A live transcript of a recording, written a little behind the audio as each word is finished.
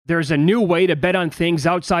There's a new way to bet on things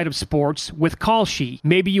outside of sports with Kalshi.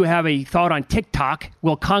 Maybe you have a thought on TikTok.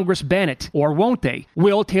 Will Congress ban it? Or won't they?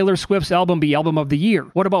 Will Taylor Swift's album be Album of the Year?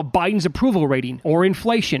 What about Biden's approval rating? Or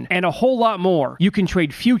inflation? And a whole lot more. You can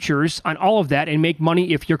trade futures on all of that and make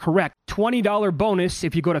money if you're correct. $20 bonus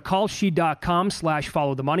if you go to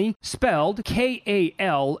kalshi.com/followthemoney, spelled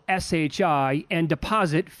KALSHI, and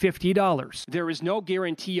deposit $50. There is no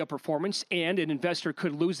guarantee of performance, and an investor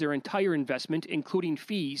could lose their entire investment, including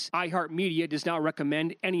fees. iHeartMedia does not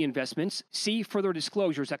recommend any investments. See further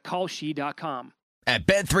disclosures at kalshi.com. At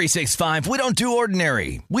Bet365, we don't do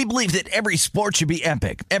ordinary. We believe that every sport should be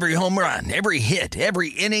epic. Every home run, every hit, every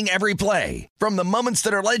inning, every play. From the moments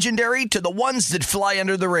that are legendary to the ones that fly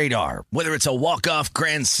under the radar. Whether it's a walk-off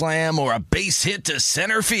grand slam or a base hit to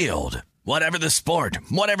center field. Whatever the sport,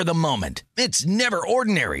 whatever the moment. It's never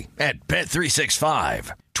ordinary at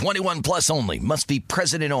Bet365. 21 plus only. Must be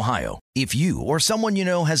present in Ohio. If you or someone you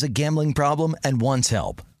know has a gambling problem and wants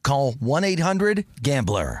help, call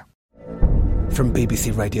 1-800-GAMBLER. From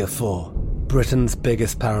BBC Radio 4, Britain's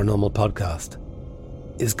biggest paranormal podcast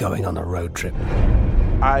is going on a road trip.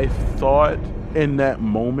 I thought in that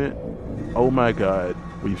moment, oh my God,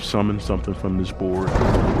 we've summoned something from this board.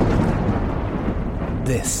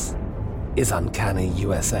 This is Uncanny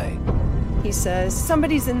USA. He says,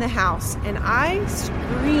 somebody's in the house, and I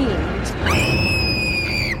screamed.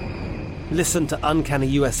 Listen to Uncanny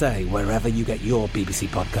USA wherever you get your BBC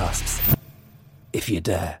podcasts, if you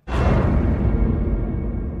dare.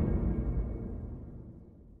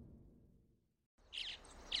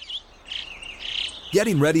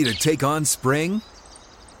 Getting ready to take on spring?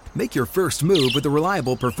 Make your first move with the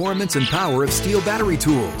reliable performance and power of Steel battery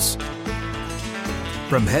tools.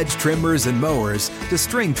 From hedge trimmers and mowers to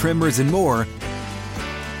string trimmers and more,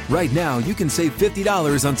 right now you can save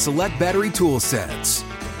 $50 on select battery tool sets.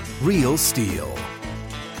 Real Steel.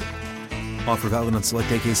 Offer valid on select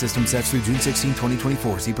AK system sets through June 16,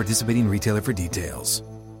 2024. See participating retailer for details.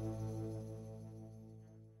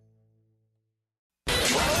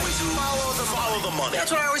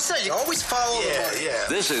 That's what I always say. You always follow the money. Yeah.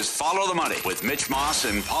 This is Follow the Money with Mitch Moss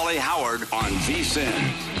and Paulie Howard on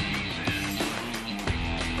VSiN.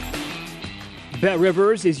 Bet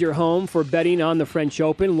Rivers is your home for betting on the French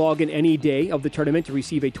Open. Log in any day of the tournament to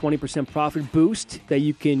receive a 20% profit boost that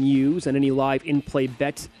you can use on any live in-play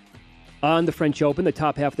bet on the French Open. The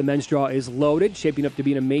top half of the men's draw is loaded, shaping up to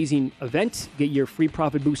be an amazing event. Get your free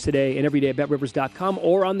profit boost today and every day at BetRivers.com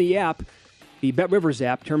or on the app. The BetRivers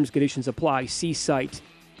app, terms and conditions apply. See site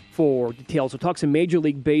for details. We'll talk some Major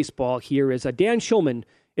League Baseball here as Dan Schulman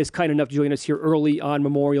is kind enough to join us here early on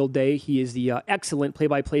Memorial Day. He is the excellent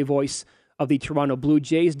play-by-play voice of the Toronto Blue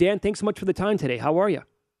Jays. Dan, thanks so much for the time today. How are you?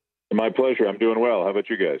 My pleasure. I'm doing well. How about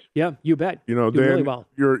you guys? Yeah, you bet. You know, doing Dan, really well.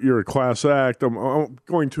 you're a class act. I'm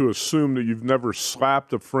going to assume that you've never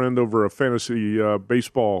slapped a friend over a fantasy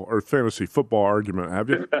baseball or fantasy football argument, have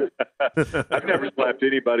you? I've never slapped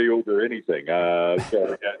anybody over anything. No,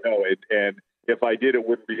 and if I did, it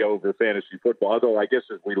wouldn't be over fantasy football. Although I guess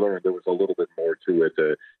as we learned, there was a little bit more to it,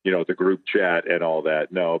 the group chat and all that.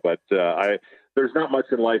 No, but there's not much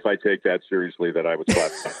in life I take that seriously that I would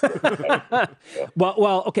slap.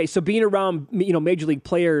 Well, okay. So being around, Major League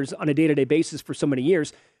players on a day-to-day basis for so many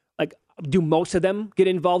years, like, do most of them get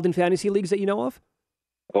involved in fantasy leagues that you know of?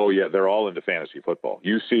 Oh yeah, they're all into fantasy football.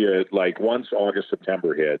 You see it like once August,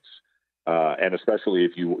 September hits, and especially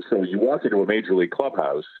if you walk into a Major League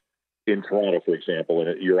clubhouse in Toronto, for example,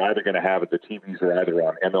 and you're either going to have it. The TVs are either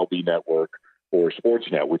on MLB Network or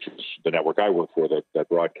Sportsnet, which is the network I work for that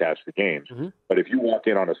broadcasts the games. Mm-hmm. But if you walk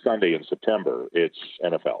in on a Sunday in September, it's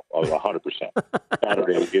NFL, 100%.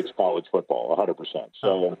 Saturday, it's college football, 100%.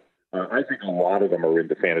 So I think a lot of them are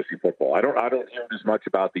into fantasy football. I don't hear as much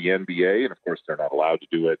about the NBA, and of course they're not allowed to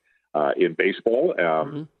do it in baseball.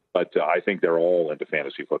 But I think they're all into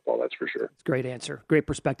fantasy football, that's for sure. It's a great answer. Great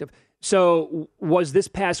perspective. So was this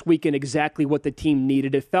past weekend exactly what the team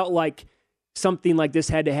needed? It felt like something like this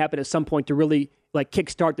had to happen at some point to really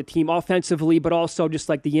kickstart the team offensively, but also just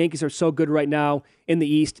like the Yankees are so good right now in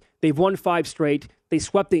the East. They've won 5 straight. They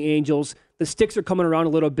swept the Angels. The sticks are coming around a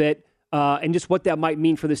little bit, and just what that might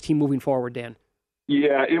mean for this team moving forward, Dan.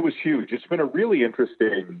 Yeah, it was huge. It's been a really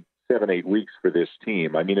interesting 7-8 weeks for this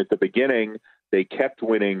team. I mean, at the beginning, they kept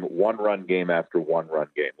winning one-run game after one-run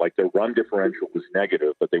game. Like their run differential was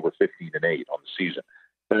negative, but they were 15-8 on the season.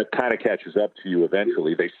 That kind of catches up to you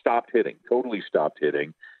eventually. They totally stopped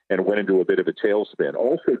hitting, and went into a bit of a tailspin.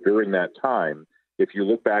 Also, during that time, if you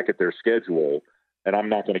look back at their schedule, and I'm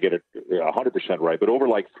not going to get it 100% right, but over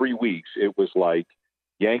like 3 weeks, it was like,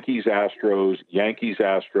 Yankees, Astros, Yankees,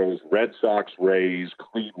 Astros, Red Sox, Rays,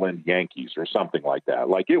 Cleveland, Yankees, or something like that.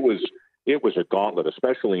 Like it was a gauntlet,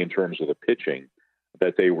 especially in terms of the pitching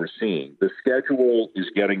that they were seeing. The schedule is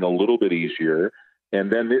getting a little bit easier.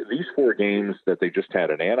 And then these 4 games that they just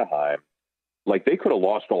had in Anaheim, like they could have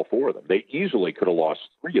lost all 4 of them. They easily could have lost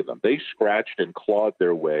 3 of them. They scratched and clawed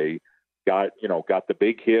their way, got the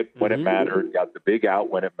big hit when it mattered, got the big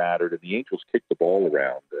out when it mattered, and the Angels kicked the ball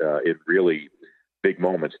around in really big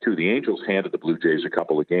moments too. The Angels handed the Blue Jays a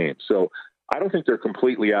couple of games. So I don't think they're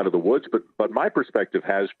completely out of the woods, but my perspective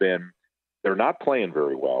has been they're not playing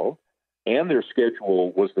very well, and their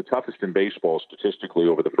schedule was the toughest in baseball statistically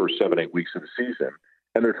over the first 7-8 weeks of the season,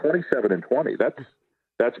 and they're 27-20.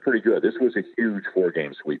 That's pretty good. This was a huge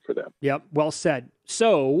 4-game sweep for them. Yep, well said.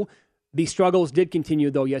 So the struggles did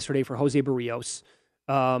continue, though, yesterday for Jose Barrios.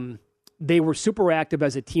 They were super active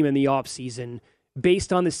as a team in the offseason.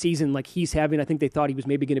 Based on the season like he's having, I think they thought he was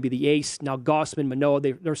maybe going to be the ace. Now Gausman, Manoah,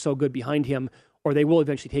 they're so good behind him, or they will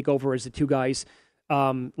eventually take over as the 2 guys,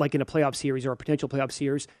 like in a playoff series or a potential playoff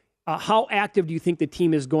series. How active do you think the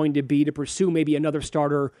team is going to be to pursue maybe another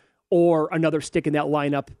starter or another stick in that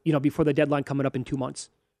lineup, before the deadline coming up in 2 months?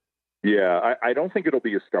 Yeah, I don't think it'll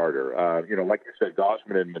be a starter. Like you said,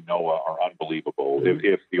 Gausman and Manoah are unbelievable.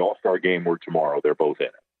 If the All-Star game were tomorrow, they're both in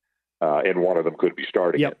it, and one of them could be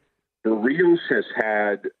starting it. Barrios has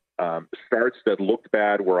had starts that looked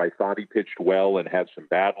bad where I thought he pitched well and had some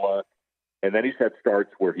bad luck, and then he's had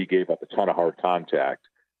starts where he gave up a ton of hard contact.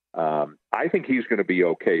 I think he's going to be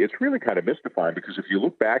okay. It's really kind of mystifying because if you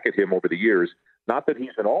look back at him over the years, not that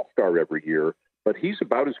he's an all-star every year, but he's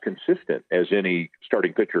about as consistent as any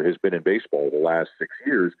starting pitcher has been in baseball the last 6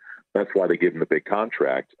 years. That's why they give him a big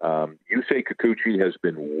contract. Yusei Kikuchi has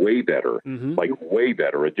been way better, way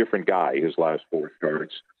better, a different guy his last 4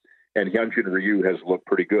 starts. And Hyunjin Ryu has looked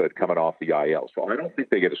pretty good coming off the IL. So I don't think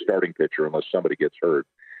they get a starting pitcher unless somebody gets hurt.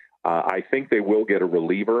 I think they will get a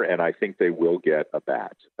reliever, and I think they will get a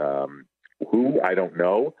bat. Who? I don't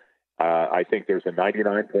know. I think there's a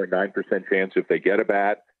 99.9% chance if they get a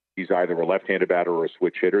bat, he's either a left-handed batter or a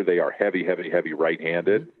switch hitter. They are heavy, heavy, heavy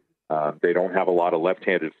right-handed. They don't have a lot of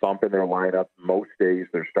left-handed thump in their lineup. Most days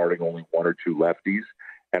they're starting only 1 or 2 lefties.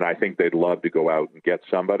 And I think they'd love to go out and get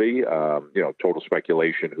somebody, total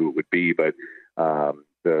speculation who it would be. But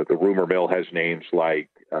the rumor mill has names like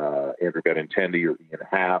Andrew Benintendi or Ian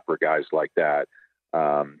Happ or guys like that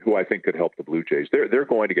who I think could help the Blue Jays. They're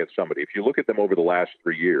going to get somebody. If you look at them over the last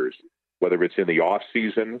 3 years, whether it's in the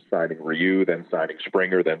offseason, signing Ryu, then signing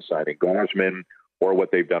Springer, then signing Gausman, or what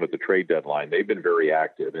they've done at the trade deadline, they've been very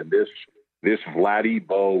active. And this Vladdy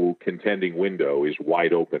Bo contending window is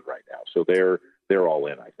wide open right now. So they're all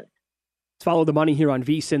in, I think. Let's follow the money here on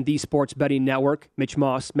VSiN, the Sports Betting Network. Mitch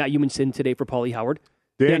Moss, Matt Humanson today for Paulie Howard.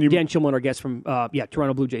 Dan Shulman, our guest from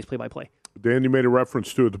Toronto Blue Jays play-by-play. Dan, you made a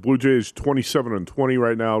reference to it. The Blue Jays 27-20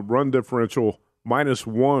 right now. Run differential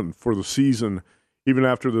 -1 for the season, even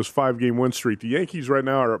after this 5-game win streak. The Yankees right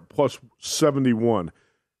now are at plus 71.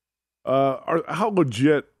 How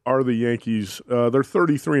legit are the Yankees? They're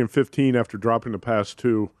 33-15 after dropping the past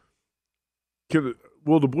 2.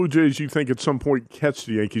 Will the Blue Jays, you think, at some point catch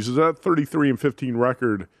the Yankees? Is that 33-15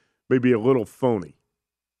 record maybe a little phony?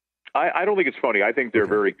 I don't think it's funny. I think they're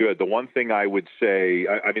very good. The one thing I would say,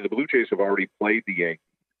 I mean, the Blue Jays have already played the Yankees,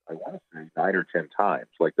 I want to say 9 or 10 times.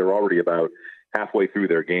 Like they're already about halfway through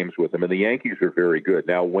their games with them, and the Yankees are very good.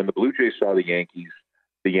 Now, when the Blue Jays saw the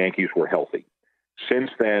Yankees were healthy.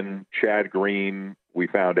 Since then, Chad Green, we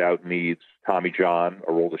found out, needs Tommy John.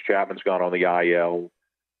 Aroldis Chapman's gone on the IL.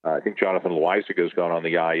 I think Jonathan Loaisiga's gone on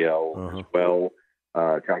the IL as well.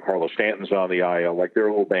 Giancarlo Stanton's on the IL. Like they're a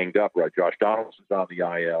little banged up, right? Josh Donaldson's on the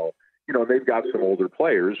IL. They've got some older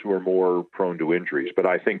players who are more prone to injuries, but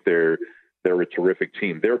I think they're a terrific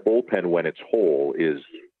team. Their bullpen, when it's whole, is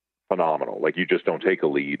phenomenal. Like you just don't take a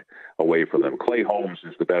lead away from them. Clay Holmes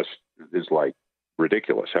is the best. Is like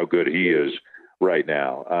ridiculous how good he is right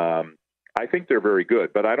now. I think they're very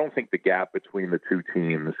good, but I don't think the gap between the two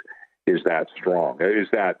teams is that strong. Is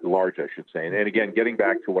that large, I should say. And again, getting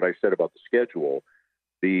back to what I said about the schedule,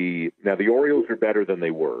 the Orioles are better than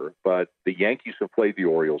they were, but the Yankees have played the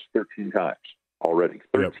Orioles 13 times already.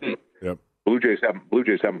 13. Yep. Blue Jays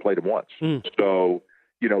haven't played them once. So,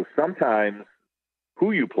 sometimes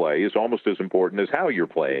who you play is almost as important as how you're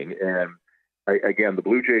playing. And again, the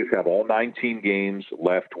Blue Jays have all 19 games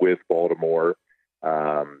left with Baltimore.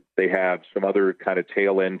 They have some other kind of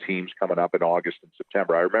tail end teams coming up in August and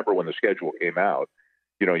September. I remember when the schedule came out,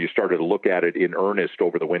 you started to look at it in earnest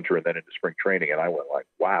over the winter and then into spring training. And I went like,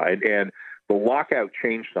 wow. And the lockout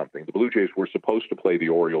changed something. The Blue Jays were supposed to play the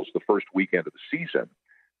Orioles the first weekend of the season,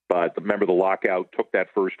 But remember, the lockout took that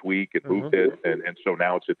first week, it moved it, and so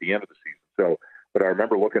now it's at the end of the season. So, but I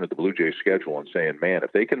remember looking at the Blue Jays schedule and saying, man,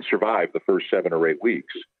 if they can survive the first 7 or 8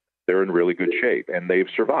 weeks, they're in really good shape. And they've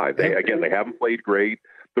survived. They haven't played great.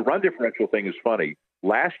 The run differential thing is funny.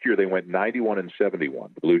 Last year, they went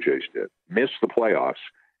 91-71, the Blue Jays did, missed the playoffs,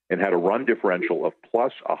 and had a run differential of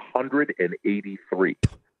plus 183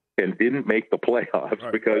 and didn't make the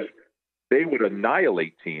playoffs because they would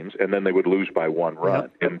annihilate teams and then they would lose by 1 run.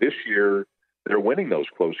 And this year, they're winning those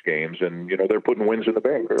close games, and, they're putting wins in the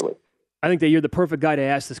bank early. I think that you're the perfect guy to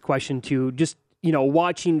ask this question to. Just,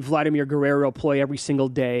 watching Vladimir Guerrero play every single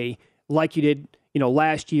day like you did,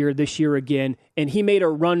 last year, this year again, and he made a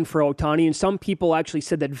run for Ohtani, and some people actually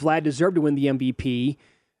said that Vlad deserved to win the MVP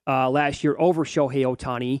last year over Shohei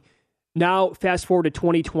Ohtani. Now, fast forward to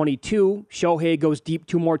 2022, Shohei goes deep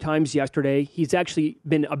 2 more times yesterday. He's actually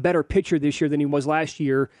been a better pitcher this year than he was last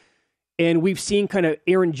year. And we've seen kind of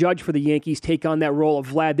Aaron Judge for the Yankees take on that role of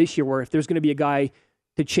Vlad this year, where if there's going to be a guy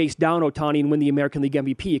to chase down Ohtani and win the American League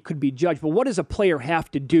MVP, it could be Judge. But what does a player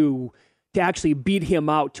have to do to actually beat him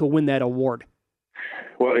out to win that award?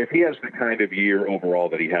 Well, if he has the kind of year overall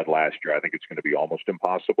that he had last year, I think it's going to be almost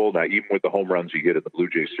impossible. Now, even with the home runs he hit in the Blue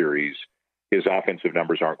Jays series, his offensive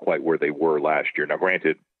numbers aren't quite where they were last year. Now,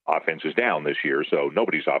 granted, offense is down this year, so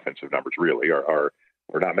nobody's offensive numbers really are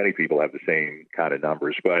or not many people have the same kind of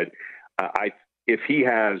numbers. But if he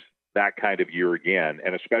has that kind of year again,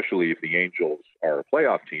 and especially if the Angels are a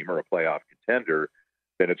playoff team or a playoff contender,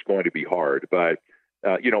 then it's going to be hard. But,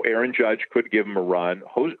 Aaron Judge could give him a run.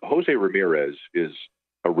 Jose Ramirez is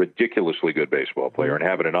a ridiculously good baseball player and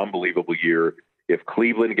having an unbelievable year. If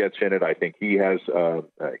Cleveland gets in it, I think he has a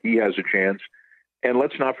chance. And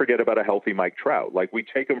let's not forget about a healthy Mike Trout. Like, we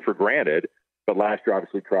take him for granted, but last year,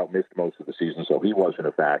 obviously, Trout missed most of the season, so he wasn't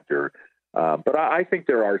a factor. But I think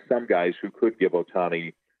there are some guys who could give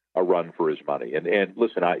Ohtani a run for his money. And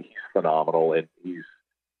listen, he's phenomenal, and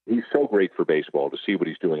he's so great for baseball to see what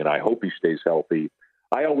he's doing, and I hope he stays healthy.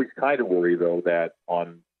 I always kind of worry, though, that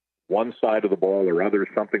on one side of the ball or other,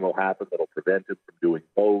 something will happen that'll prevent him from doing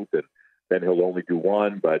both, and then he'll only do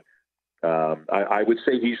one. But I would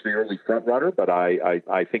say he's the early front runner, but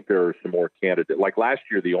I think there are some more candidates. Like last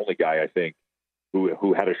year, the only guy I think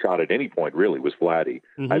who had a shot at any point really was Vladdy.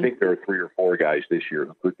 I think there are 3 or 4 guys this year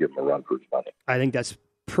who could give him a run for his money. I think that's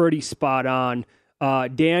pretty spot on.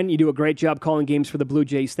 Dan, you do a great job calling games for the Blue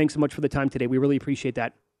Jays. Thanks so much for the time today. We really appreciate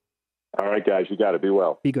that. All right, guys, you got to be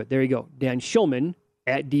well. Be good. There you go. Dan Shulman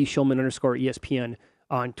at @DShulman_ESPN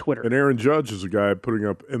on Twitter. And Aaron Judge is a guy putting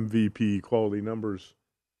up MVP quality numbers.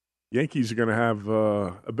 Yankees are going to have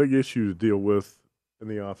a big issue to deal with in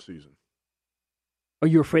the offseason. Are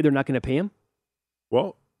you afraid they're not going to pay him?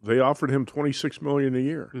 Well, they offered him $26 million a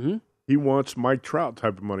year. He wants Mike Trout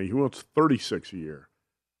type of money. He wants $36 a year.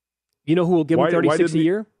 You know who will give him $36 a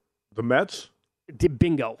year? The Mets?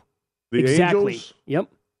 Bingo. The Angels? Yep.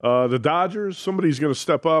 The Dodgers? Somebody's going to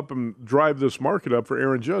step up and drive this market up for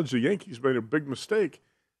Aaron Judge. The Yankees made a big mistake.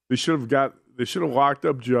 They should have locked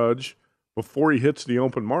up Judge before he hits the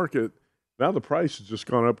open market. Now the price has just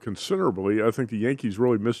gone up considerably. I think the Yankees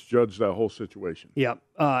really misjudged that whole situation. Yeah.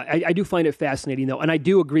 I do find it fascinating, though, and I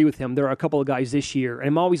do agree with him. There are a couple of guys this year, and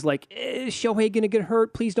I'm always like, is Shohei going to get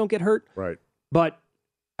hurt? Please don't get hurt. Right. But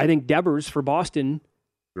I think Devers for Boston.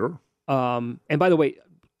 Sure. And by the way,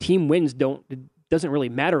 team wins doesn't really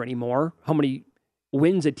matter anymore. How many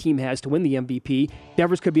wins a team has to win the MVP.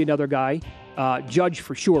 Devers could be another guy. Judge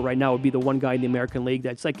for sure right now would be the one guy in the American League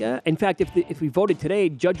that's like, in fact, if we voted today,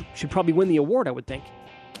 Judge should probably win the award, I would think.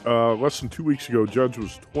 Less than 2 weeks ago, Judge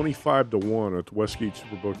was 25-1 at the Westgate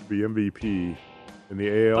Superbook to be MVP in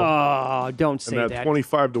the AL. Oh, don't say that. And that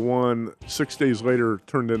 25-1, 6 days later,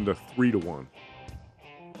 turned into 3-1.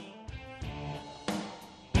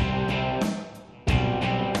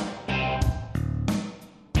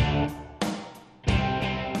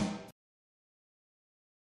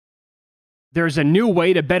 There's a new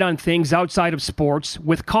way to bet on things outside of sports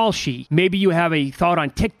with Kalshi. Maybe you have a thought on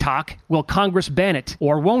TikTok. Will Congress ban it?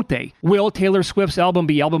 Or won't they? Will Taylor Swift's album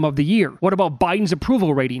be Album of the Year? What about Biden's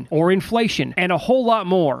approval rating? Or inflation? And a whole lot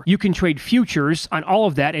more. You can trade futures on all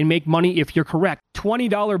of that and make money if you're correct.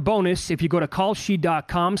 $20 bonus if you go to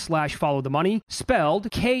Kalshi.com/followthemoney,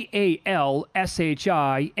 spelled Kalshi,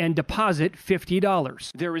 and deposit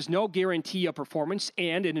 $50. There is no guarantee of performance,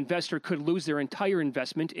 and an investor could lose their entire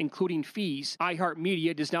investment, including fees.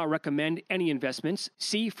 iHeartMedia does not recommend any investments.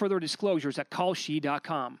 See further disclosures at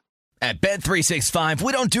Kalshi.com. At Bet365,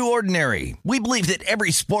 we don't do ordinary. We believe that every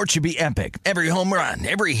sport should be epic. Every home run,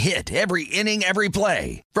 every hit, every inning, every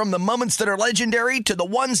play. From the moments that are legendary to the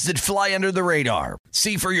ones that fly under the radar.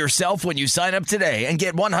 See for yourself when you sign up today and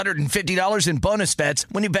get $150 in bonus bets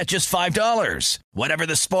when you bet just $5. Whatever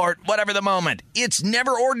the sport, whatever the moment, it's never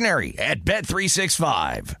ordinary at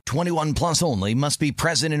Bet365. 21 plus only. Must be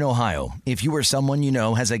present in Ohio. If you or someone you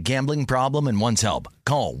know has a gambling problem and wants help,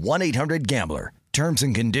 call 1-800-GAMBLER. Terms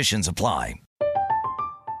and conditions apply.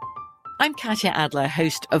 I'm Katya Adler,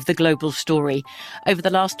 host of The Global Story. Over the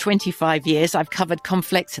last 25 years, I've covered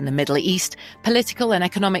conflicts in the Middle East, political and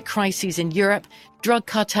economic crises in Europe, drug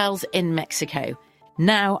cartels in Mexico.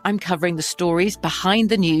 Now I'm covering the stories behind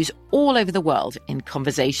the news all over the world in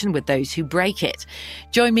conversation with those who break it.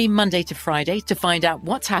 Join me Monday to Friday to find out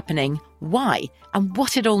what's happening, why, and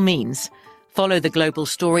what it all means. Follow The Global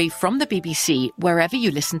Story from the BBC wherever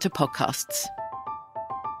you listen to podcasts.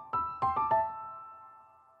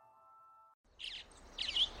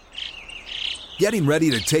 Getting ready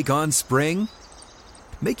to take on spring?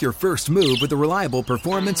 Make your first move with the reliable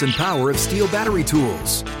performance and power of Steel battery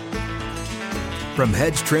tools. From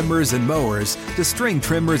hedge trimmers and mowers to string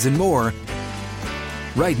trimmers and more,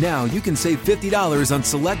 right now you can save $50 on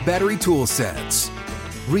select battery tool sets.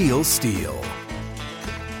 Real Steel.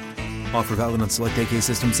 Offer valid on select AK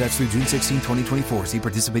system sets through June 16, 2024. See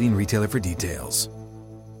participating retailer for details.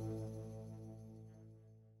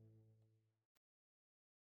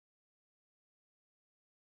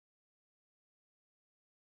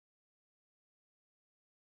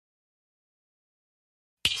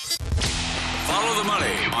 Follow the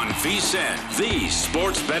money on VSiN, the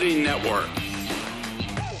Sports Betting Network.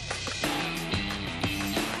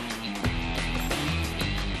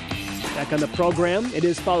 Back on the program, it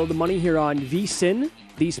is Follow the Money here on VSiN,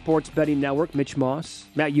 the Sports Betting Network. Mitch Moss,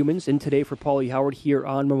 Matt Youmans in today for Paulie Howard here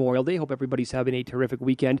on Memorial Day. Hope everybody's having a terrific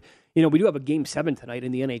weekend. You know, we do have a Game 7 tonight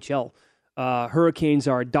in the NHL. Hurricanes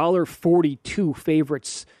are $1.42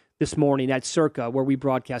 favorites this morning at Circa, where we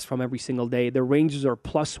broadcast from every single day. The Rangers are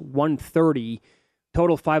plus 130,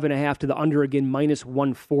 total 5.5 to the under again, minus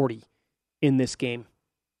 140 in this game.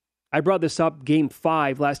 I brought this up Game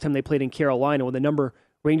 5 last time they played in Carolina when the number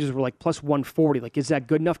Rangers were like plus 140. Like, is that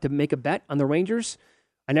good enough to make a bet on the Rangers?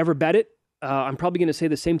 I never bet it. I'm probably going to say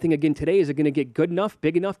the same thing again today. Is it going to get good enough,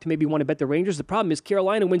 big enough to maybe want to bet the Rangers? The problem is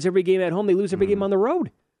Carolina wins every game at home. They lose every game on the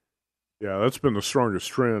road. Yeah, that's been the strongest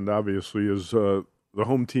trend, obviously, is the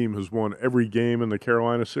home team has won every game in the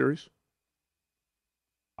Carolina series.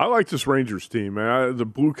 I like this Rangers team, man. The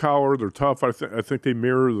blue collar, they're tough. I think they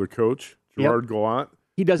mirror the coach, Gerard Gallant.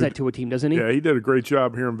 He does that to a team, doesn't he? Yeah, he did a great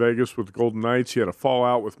job here in Vegas with the Golden Knights. He had a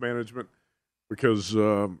fallout with management because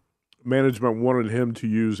management wanted him to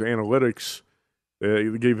use analytics. They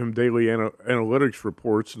gave him daily analytics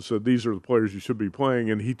reports and said, these are the players you should be playing,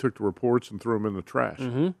 and he took the reports and threw them in the trash.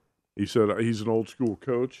 Mm-hmm. He said, he's an old-school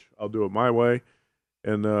coach. I'll do it my way.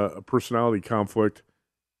 And a personality conflict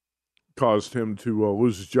caused him to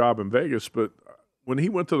lose his job in Vegas. But when he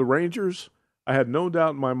went to the Rangers, I had no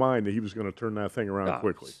doubt in my mind that he was going to turn that thing around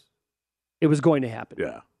quickly. It was going to happen.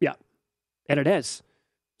 Yeah. And it has.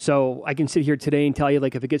 So I can sit here today and tell you,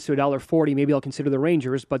 like, if it gets to $1.40, maybe I'll consider the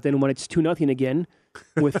Rangers. But then when it's 2-0 again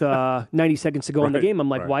with 90 seconds to go in the game, I'm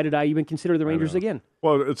like, why did I even consider the Rangers again?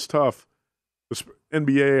 Well, it's tough.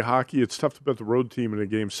 NBA hockey, it's tough to bet the road team in a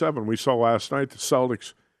Game 7. We saw last night the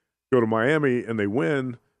Celtics go to Miami and they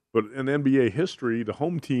win, but in NBA history, the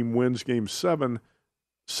home team wins Game 7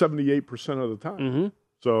 78% of the time. Mm-hmm.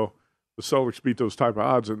 So the Celtics beat those type of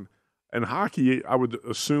odds. And hockey, I would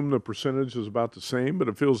assume the percentage is about the same, but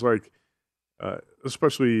it feels like,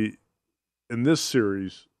 especially in this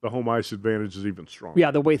series, the home ice advantage is even stronger.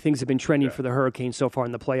 Yeah, the way things have been trending for the Hurricanes so far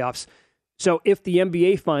in the playoffs. So if the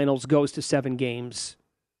NBA Finals goes to 7 games,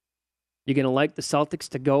 you're going to like the Celtics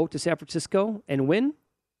to go to San Francisco and win?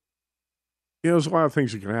 Yeah, there's a lot of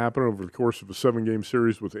things that can happen over the course of a 7-game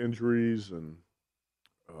series with injuries, and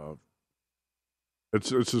it's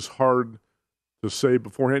just hard to say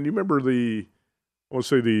beforehand. You remember the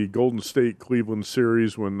Golden State Cleveland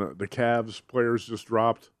series when the Cavs players just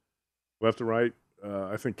dropped left and right?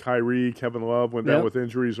 I think Kyrie, Kevin Love went down with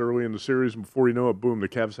injuries early in the series, and before you know it, boom, the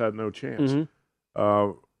Cavs had no chance.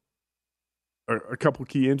 Mm-hmm. A couple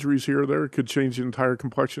key injuries here or there could change the entire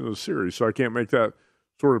complexion of the series, so I can't make that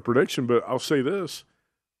sort of prediction, but I'll say this.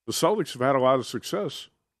 The Celtics have had a lot of success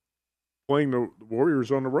playing the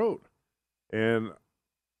Warriors on the road, and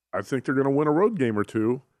I think they're going to win a road game or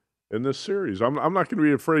two in this series. I'm not going to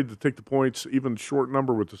be afraid to take the points, even short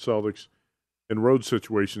number with the Celtics, in road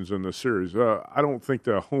situations in this series. I don't think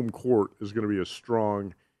the home court is going to be as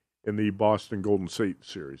strong in the Boston Golden State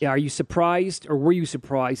series. Yeah, are you surprised, or were you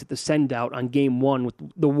surprised at the send-out on Game 1 with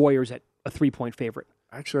the Warriors at a 3-point favorite?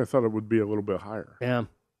 Actually, I thought it would be a little bit higher. Yeah.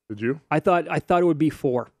 Did you? I thought it would be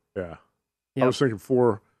 4. Yeah. Yep. I was thinking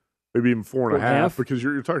 4, maybe even 4.5, because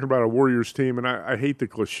you're talking about a Warriors team, and I hate the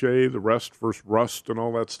cliche, the rest versus rust and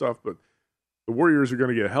all that stuff, but the Warriors are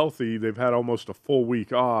going to get healthy. They've had almost a full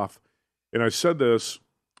week off. And I said this,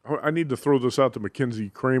 I need to throw this out to Mackenzie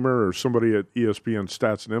Kramer or somebody at ESPN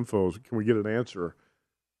Stats and Info. Can we get an answer?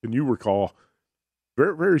 Can you recall?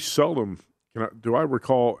 Very, very seldom do I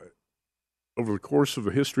recall over the course of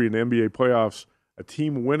the history in the NBA playoffs a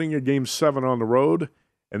team winning a Game 7 on the road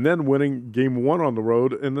and then winning Game 1 on the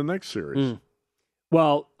road in the next series.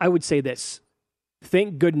 Well, I would say this.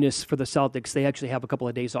 Thank goodness for the Celtics. They actually have a couple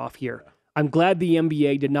of days off here. I'm glad the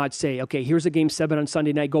NBA did not say, okay, here's a Game 7 on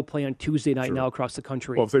Sunday night, go play on Tuesday night now across the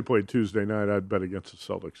country. Well, if they played Tuesday night, I'd bet against the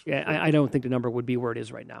Celtics. Yeah, I don't think the number would be where it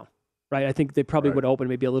is right now. Right? I think they probably would open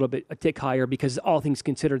maybe a tick higher, because all things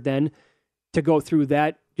considered then, to go through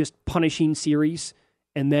that just punishing series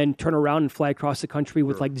and then turn around and fly across the country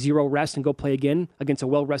with like zero rest and go play again against a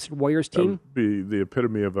well-rested Warriors team. That would be the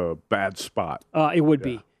epitome of a bad spot. It would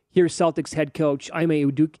be. Here's Celtics head coach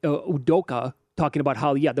Ime Udoka talking about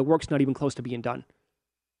how, the work's not even close to being done.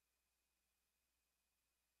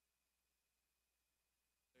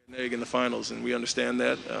 An egg in the finals, and we understand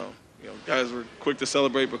that. Guys were quick to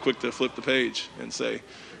celebrate, but quick to flip the page and say,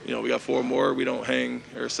 we got 4 more. We don't hang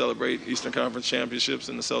or celebrate Eastern Conference championships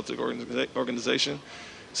in the Celtic organization.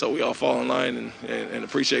 So we all fall in line and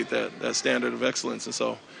appreciate that standard of excellence. And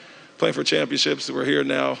so playing for championships, we're here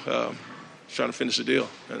now trying to finish the deal.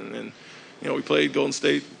 And we played Golden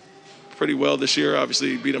State pretty well this year.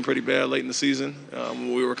 Obviously beat them pretty bad late in the season.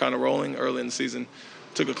 We were kind of rolling early in the season.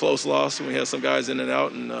 Took a close loss, and we had some guys in and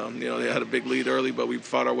out, and they had a big lead early, but we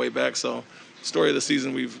fought our way back. So, story of the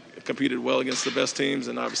season, we've competed well against the best teams,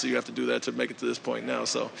 and obviously you have to do that to make it to this point now.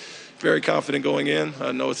 So, very confident going in.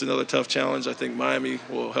 I know it's another tough challenge. I think Miami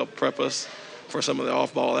will help prep us for some of the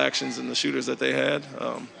off-ball actions and the shooters that they had.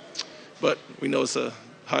 But we know it's a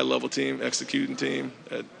high-level team, executing team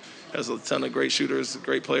that has a ton of great shooters,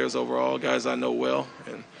 great players overall, guys I know well,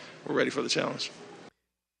 and we're ready for the challenge.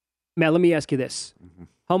 Matt, let me ask you this.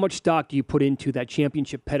 How much stock do you put into that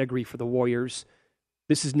championship pedigree for the Warriors?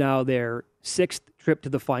 This is now their 6th trip to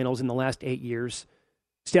the finals in the last 8 years.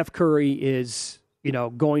 Steph Curry is,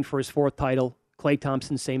 going for his 4th title. Klay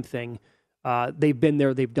Thompson, same thing. They've been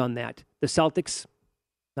there. They've done that. The Celtics,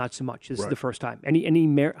 not so much. This is the first time. Any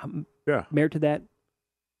merit to that?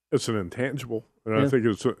 It's an intangible, and I think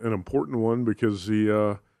it's an important one, because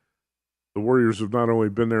the Warriors have not only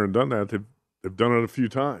been there and done that, they've done it a few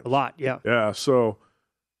times. A lot, yeah. Yeah, so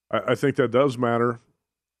I think that does matter.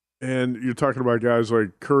 And you're talking about guys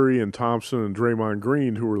like Curry and Thompson and Draymond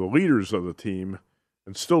Green, who are the leaders of the team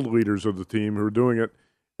and still the leaders of the team, who are doing it.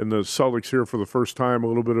 And the Celtics here for the first time, a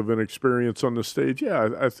little bit of inexperience on the stage. Yeah,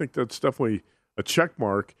 I think that's definitely a check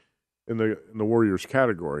mark in the Warriors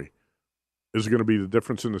category. Is it going to be the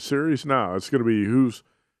difference in the series? No, it's going to be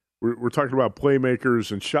we're talking about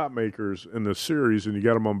playmakers and shot makers in this series, and you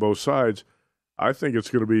got them on both sides. I think it's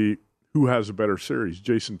going to be who has a better series,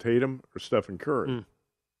 Jason Tatum or Stephen Curry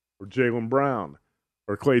or Jaylen Brown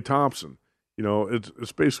or Klay Thompson.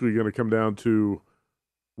 It's basically going to come down to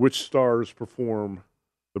which stars perform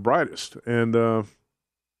the brightest. And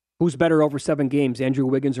who's better over 7 games, Andrew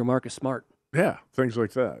Wiggins or Marcus Smart? Yeah, things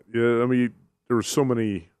like that. Yeah, I mean, there were so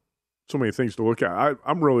many things to look at.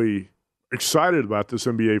 I'm really excited about this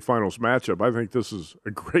NBA Finals matchup. I think this is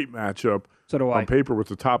a great matchup. So do I. On paper, with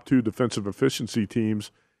the top 2 defensive efficiency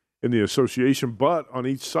teams in the association, but on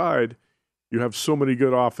each side, you have so many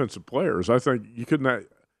good offensive players. I think you couldn't,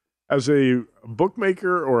 as a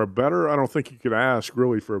bookmaker or a bettor, I don't think you could ask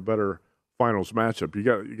really for a better Finals matchup. You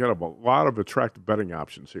got a lot of attractive betting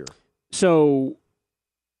options here. So,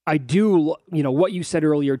 I do, what you said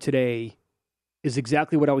earlier today is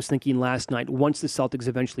exactly what I was thinking last night. Once the Celtics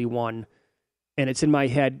eventually won, and it's in my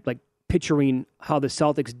head, like, picturing how the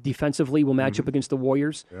Celtics defensively will match up against the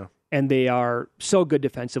Warriors. Yeah. And they are so good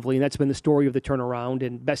defensively, and that's been the story of the turnaround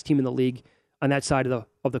and best team in the league on that side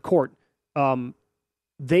of the court.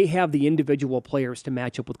 They have the individual players to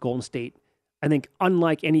match up with Golden State. I think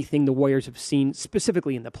unlike anything the Warriors have seen,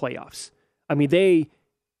 specifically in the playoffs. I mean, they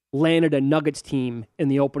landed a Nuggets team in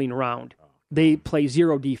the opening round. They play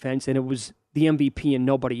zero defense, and it was the MVP and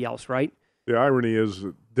nobody else, right? The irony is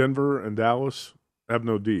that Denver and Dallas have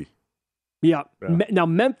no D. Yeah. Now,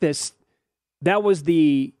 Memphis, that was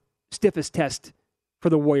the stiffest test for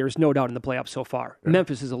the Warriors, no doubt, in the playoffs so far. Yeah.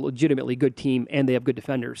 Memphis is a legitimately good team, and they have good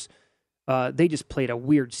defenders. They just played a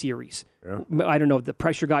weird series. Yeah. I don't know if the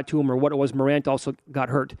pressure got to them or what it was. Morant also got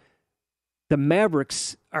hurt. The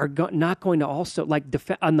Mavericks are not going to also,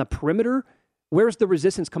 on the perimeter, where's the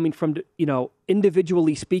resistance coming from,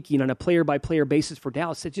 individually speaking on a player-by-player basis for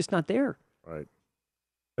Dallas? It's just not there. Right.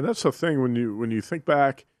 And that's the thing when you think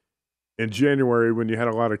back in January when you had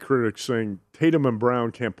a lot of critics saying Tatum and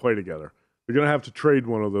Brown can't play together. They're going to have to trade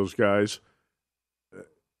one of those guys.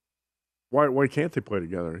 Why can't they play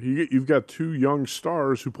together? You've got two young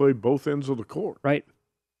stars who play both ends of the court. Right.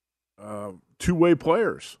 Two-way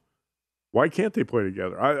players. Why can't they play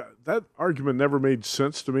together? That argument never made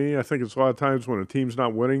sense to me. I think it's a lot of times when a team's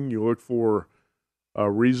not winning, you look for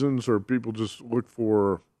reasons, or people just look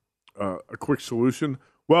for a quick solution.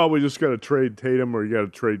 Well, we just got to trade Tatum or you got to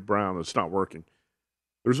trade Brown. It's not working.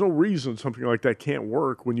 There's no reason something like that can't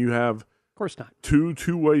work when you have of course not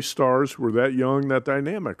two-way stars who are that young, that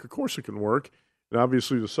dynamic. Of course it can work. And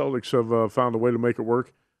obviously the Celtics have found a way to make it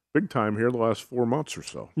work big time here the last 4 months or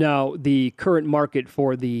so. Now, the current market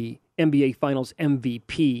for the NBA Finals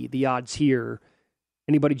MVP, the odds here,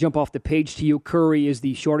 anybody jump off the page to you? Curry is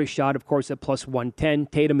the shortest shot, of course, at plus 110.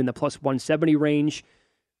 Tatum in the plus 170 range.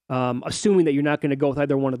 Assuming that you're not going to go with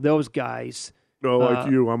either one of those guys. No,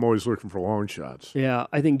 like you, I'm always looking for long shots. Yeah,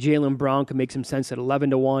 I think Jaylen Brown can make some sense at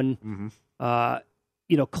 11-1.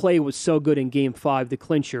 Mm-hmm. Clay was so good in Game 5, the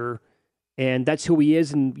clincher, and that's who he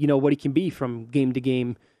is and, what he can be from game to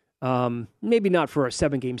game. Maybe not for a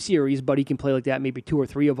 7-game series, but he can play like that, maybe 2 or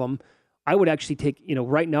 3 of them. I would actually take,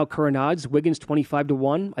 right now, current odds, Wiggins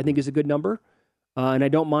 25-1, I think is a good number. And I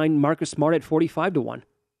don't mind Marcus Smart at 45-1.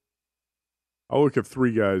 I'll look at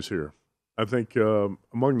 3 guys here. I think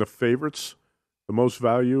among the favorites, the most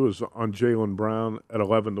value is on Jaylen Brown at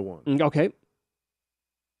 11-1. Okay.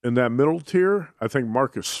 In that middle tier, I think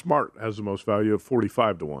Marcus Smart has the most value at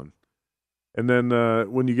 45-1. And then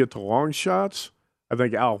when you get to long shots, I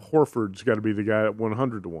think Al Horford's got to be the guy at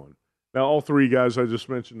 100-1. Now, all 3 guys I just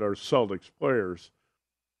mentioned are Celtics players.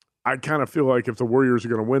 I kind of feel like if the Warriors are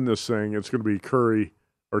going to win this thing, it's going to be Curry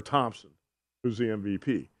or Thompson, who's the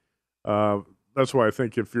MVP. That's why I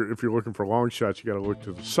think if you're looking for long shots, you got to look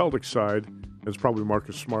to the Celtics side. It's probably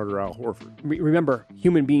Marcus Smart or Al Horford. Remember,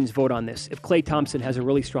 human beings vote on this. If Klay Thompson has a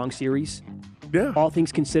really strong series, all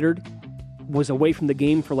things considered, was away from the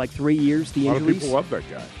game for 3 years, the injuries. A lot of people love that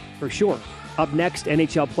guy. For sure. Up next,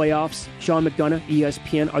 NHL playoffs. Sean McDonough,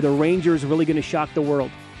 ESPN. Are the Rangers really going to shock the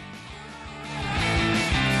world?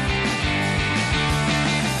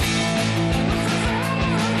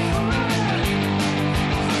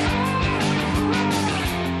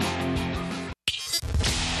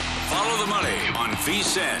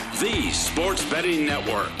 VSiN, the Sports Betting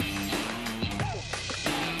Network.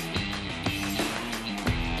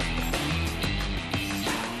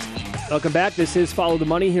 Welcome back. This is Follow the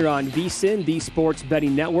Money here on VSiN, the Sports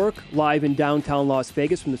Betting Network, live in downtown Las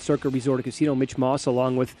Vegas from the Circa Resort and Casino. Mitch Moss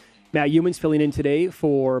along with Matt Youmans filling in today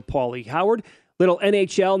for Paulie Howard. Little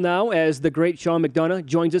NHL now as the great Sean McDonough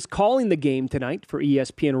joins us calling the game tonight for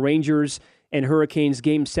ESPN Rangers and Hurricanes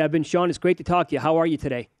Game 7. Sean, it's great to talk to you. How are you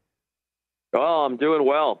today? Oh, I'm doing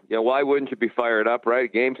well. Why wouldn't you be fired up,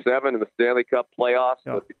 right? Game 7 in the Stanley Cup playoffs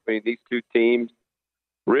between these two teams.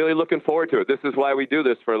 Really looking forward to it. This is why we do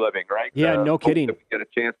this for a living, right? Yeah, no kidding. We get a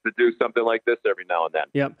chance to do something like this every now and then.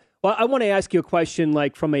 Yep. Well, I want to ask you a question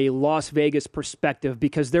from a Las Vegas perspective,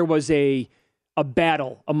 because there was a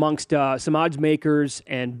battle amongst some odds makers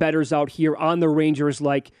and bettors out here on the Rangers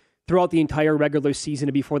throughout the entire regular season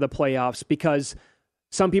and before the playoffs, because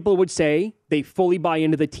some people would say they fully buy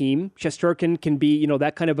into the team. Shesterkin can be,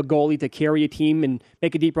 that kind of a goalie to carry a team and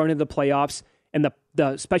make a deep run into the playoffs. And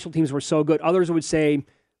the special teams were so good. Others would say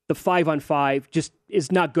the 5-on-5 just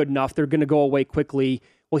is not good enough. They're going to go away quickly.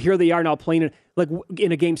 Well, here they are now playing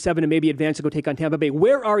in a Game 7 and maybe advance to go take on Tampa Bay.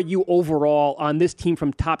 Where are you overall on this team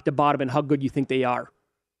from top to bottom and how good you think they are?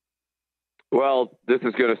 Well, this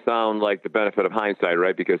is going to sound like the benefit of hindsight,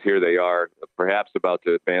 right? Because here they are, perhaps about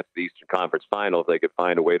to advance the Eastern Conference Final if they could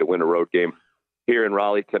find a way to win a road game here in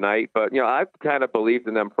Raleigh tonight. But, I've kind of believed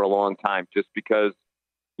in them for a long time just because,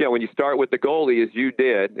 when you start with the goalie, as you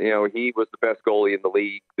did, he was the best goalie in the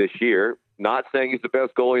league this year. Not saying he's the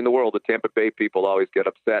best goalie in the world. The Tampa Bay people always get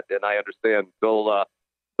upset, and I understand until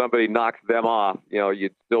somebody knocks them off,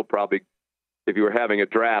 you'd still probably, if you were having a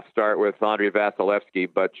draft, start with Andrei Vasilevsky,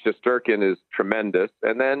 but Shesterkin is tremendous.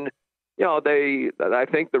 And then, I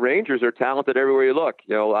think the Rangers are talented everywhere you look.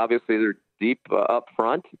 Obviously they're deep up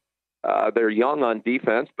front. They're young on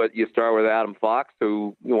defense, but you start with Adam Fox,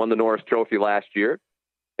 who won the Norris Trophy last year.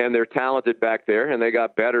 And they're talented back there, and they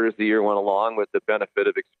got better as the year went along with the benefit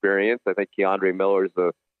of experience. I think Keandre Miller is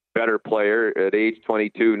a better player at age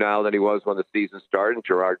 22 now than he was when the season started. And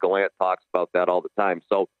Gerard Gallant talks about that all the time.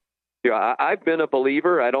 So, I've been a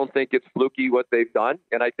believer. I don't think it's fluky what they've done.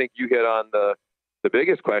 And I think you hit on the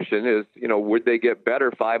biggest question is, would they get better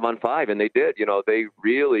 5-on-5? And they did. They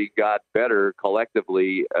really got better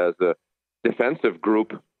collectively as a defensive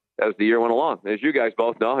group as the year went along. As you guys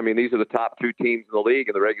both know, these are the top 2 teams in the league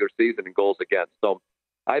in the regular season in goals against. So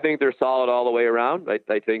I think they're solid all the way around.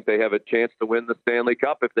 I think they have a chance to win the Stanley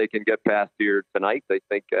Cup if they can get past here tonight. I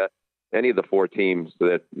think any of the 4 teams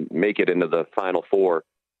that make it into the Final Four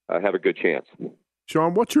have a good chance.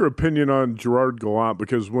 Sean, what's your opinion on Gerard Gallant?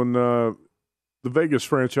 Because when the Vegas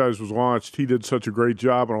franchise was launched, he did such a great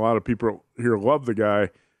job, and a lot of people here love the guy,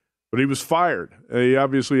 but he was fired. He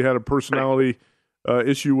obviously had a personality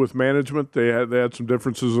issue with management. They had some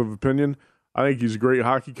differences of opinion. I think he's a great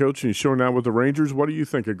hockey coach, and he's shown that with the Rangers. What do you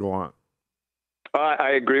think of Gallant? I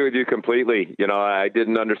agree with you completely. I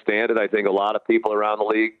didn't understand it. I think a lot of people around the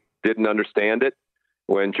league didn't understand it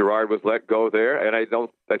when Gerard was let go there, and I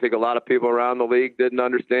think a lot of people around the league didn't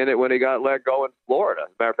understand it when he got let go in Florida. As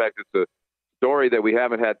a matter of fact, it's a story that we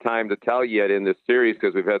haven't had time to tell yet in this series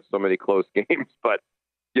because we've had so many close games. But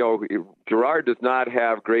Gerard does not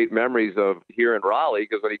have great memories of here in Raleigh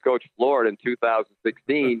because when he coached Florida in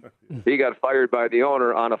 2016, he got fired by the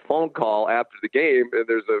owner on a phone call after the game. And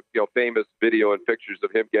there's a famous video and pictures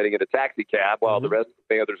of him getting in a taxi cab while the rest of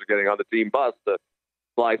the Panthers are getting on the team bus to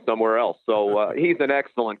fly somewhere else. So he's an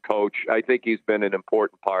excellent coach. I think he's been an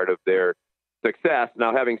important part of their success.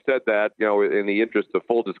 Now, having said that, in the interest of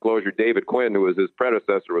full disclosure, David Quinn, who was his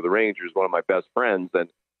predecessor with the Rangers, one of my best friends, and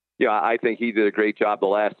I think he did a great job the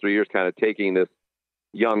last 3 years kind of taking this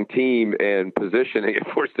young team and positioning it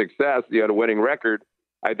for success. He had a winning record.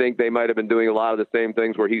 I think they might have been doing a lot of the same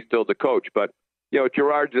things where he's still the coach. But,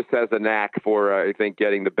 Gerard just has a knack for, I think,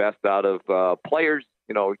 getting the best out of players.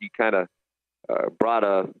 He kind of brought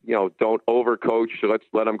a, don't overcoach, let's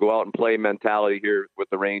let them go out and play mentality here with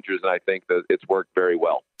the Rangers. And I think that it's worked very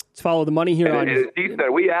well. Let's follow the money here. He said,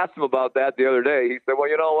 we asked him about that the other day. He said, well,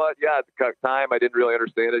 you know what? Yeah, at the time I didn't really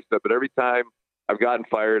understand it. He said, but every time I've gotten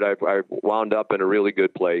fired, I've wound up in a really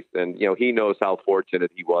good place. And, he knows how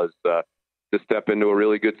fortunate he was to step into a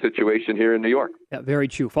really good situation here in New York. Yeah, very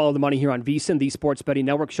true. Follow the money here on VSiN, the Sports Betting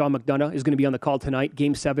Network. Sean McDonough is going to be on the call tonight.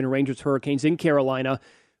 Game 7, Rangers Hurricanes in Carolina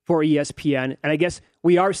for ESPN. And I guess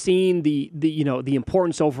we are seeing the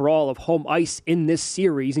importance overall of home ice in this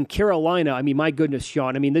series. In Carolina, my goodness,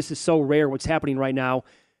 Sean, this is so rare what's happening right now.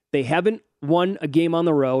 They haven't won a game on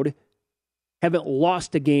the road, haven't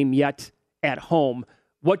lost a game yet at home.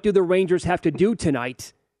 What do the Rangers have to do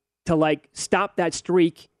tonight to stop that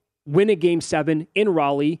streak, win a Game 7 in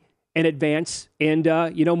Raleigh, and advance and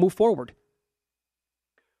move forward?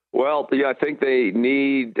 Well, I think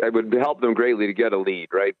it would help them greatly to get a lead,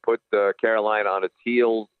 right? Put Carolina on its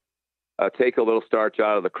heels, take a little starch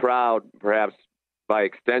out of the crowd, perhaps by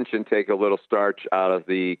extension, take a little starch out of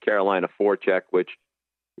the Carolina forecheck, which,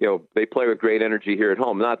 they play with great energy here at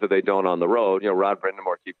home. Not that they don't on the road. Rod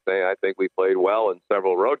Brind'Amour keeps saying, I think we played well in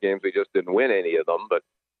several road games. We just didn't win any of them. But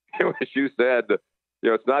as you said,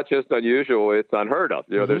 it's not just unusual, it's unheard of.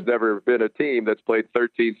 There's never been a team that's played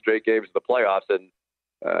 13 straight games in the playoffs and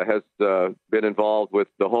has been involved with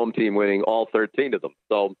the home team winning all 13 of them.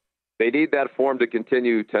 So they need that form to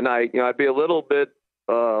continue tonight. I'd be a little bit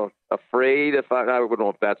afraid I don't know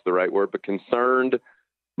if that's the right word, but concerned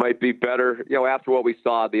might be better, after what we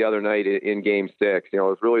saw the other night in Game 6. It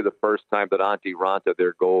was really the first time that Antti Raanta,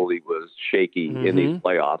 their goalie, was shaky in these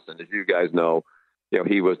playoffs. And as you guys know,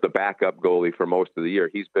 he was the backup goalie for most of the year.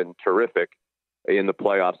 He's been terrific in the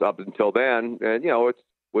playoffs up until then. And, it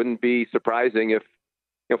wouldn't be surprising if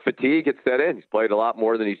fatigue gets set in. He's played a lot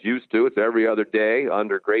more than he's used to. It's every other day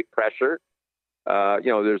under great pressure.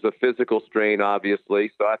 There's a physical strain,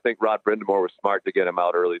 obviously. So I think Rod Brind'Amour was smart to get him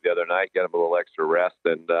out early the other night, get him a little extra rest,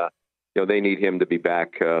 and they need him to be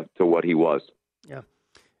back to what he was. Yeah.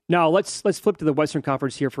 Now let's flip to the Western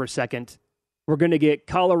Conference here for a second. We're going to get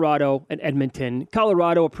Colorado and Edmonton.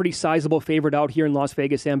 Colorado, a pretty sizable favorite out here in Las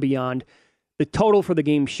Vegas and beyond. The total for the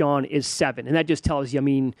game, Sean, is 7, and that just tells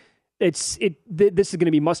you. This is going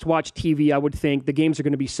to be must-watch TV, I would think. The games are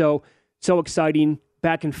going to be so exciting,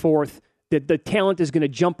 back and forth. The talent is going to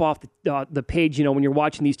jump off the page, when you're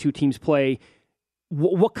watching these two teams play.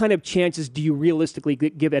 What kind of chances do you realistically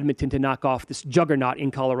give Edmonton to knock off this juggernaut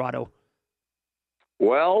in Colorado?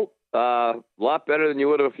 Well, a lot better than you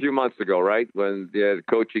would have a few months ago, right? When the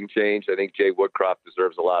coaching changed, I think Jay Woodcroft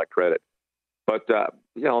deserves a lot of credit. But, do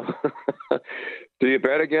you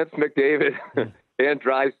bet against McDavid? And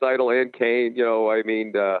Draisaitl and Kane,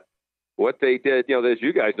 what they did, as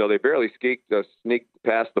you guys know, they barely sneaked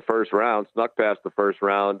past the first round, snuck past the first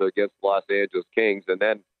round against Los Angeles Kings. And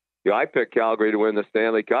then, I picked Calgary to win the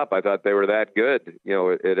Stanley Cup. I thought they were that good,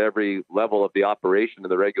 at every level of the operation in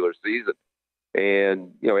the regular season.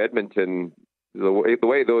 And, Edmonton, the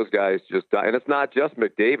way those guys just die, and it's not just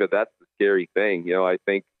McDavid, that's the scary thing. I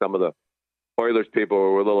think some of the Oilers people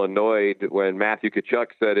were a little annoyed when Matthew Tkachuk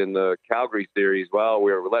said in the Calgary series, well,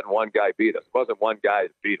 we were letting one guy beat us. It wasn't one guy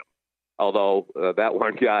that beat him, although that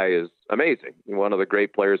one guy is amazing, one of the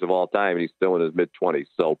great players of all time, and he's still in his mid-20s.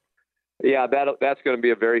 So, yeah, that's going to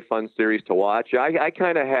be a very fun series to watch. I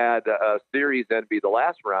kind of had a series envy the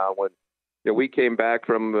last round when we came back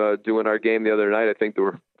from doing our game the other night. I think there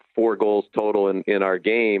were 4 goals total in our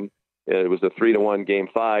game. It was a 3-1 Game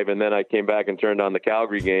 5, and then I came back and turned on the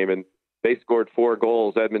Calgary game, and they scored 4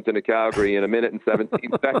 goals, Edmonton to Calgary, in a minute and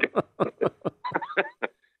 17 seconds.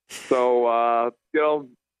 So,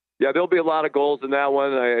 there'll be a lot of goals in that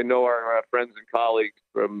one. I know our friends and colleagues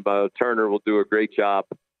from Turner will do a great job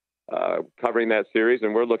covering that series,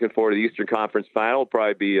 and we're looking forward to the Eastern Conference Final. It'll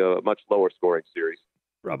probably be a much lower scoring series.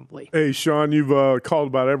 Probably. Hey, Sean, you've called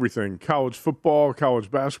about everything. College football,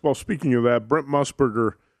 college basketball. Speaking of that, Brent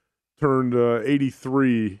Musburger turned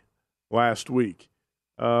 83 last week.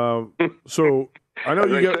 So I know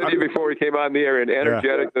you said before we came on the air, and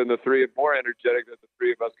energetic than the three, and more energetic than the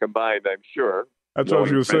three of us combined, I'm sure. That's what I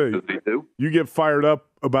was going to say. You get fired up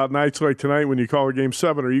about nights like tonight when you call a Game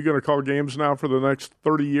 7. Are you going to call games now for the next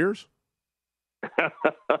 30 years?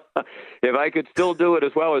 If I could still do it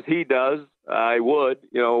as well as he does, I would.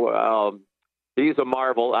 He's a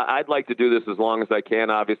marvel. I'd like to do this as long as I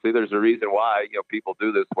can. Obviously, there's a reason why people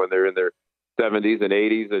do this when they're in their 70s and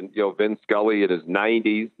 80s, and Vin Scully in his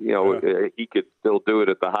 90s. He could still do it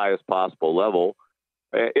at the highest possible level.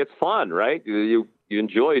 It's fun, right? You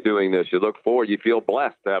enjoy doing this. You look forward. You feel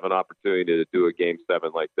blessed to have an opportunity to do a Game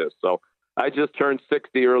 7 like this. So I just turned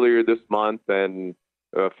 60 earlier this month, and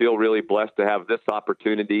feel really blessed to have this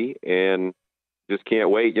opportunity, and just can't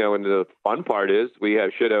wait. And the fun part is we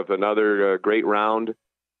should have another great round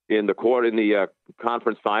in the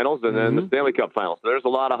conference finals, and then the Stanley Cup finals. So there's a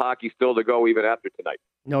lot of hockey still to go even after tonight.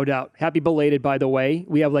 No doubt. Happy belated, by the way.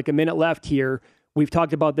 We have like a minute left here. We've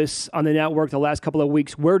talked about this on the network the last couple of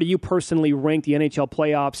weeks. Where do you personally rank the NHL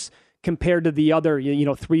playoffs compared to the other,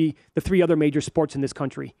 three other major sports in this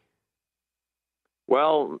country?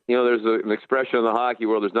 Well, there's an expression in the hockey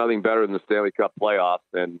world, there's nothing better than the Stanley Cup playoffs,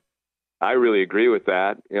 and I really agree with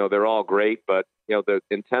that. They're all great, but, the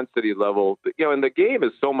intensity level, and the game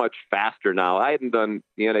is so much faster now. I hadn't done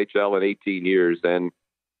the NHL in 18 years, and,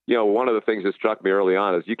 one of the things that struck me early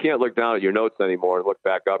on is you can't look down at your notes anymore and look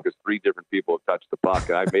back up because 3 different people have touched the puck.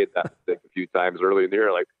 And I made that mistake a few times early in the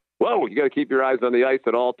year, like, whoa, you got to keep your eyes on the ice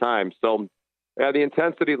at all times. So, the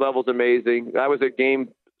intensity level is amazing. I was at Game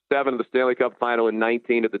 7 of the Stanley Cup Final in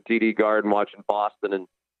 19 at the TD Garden watching Boston and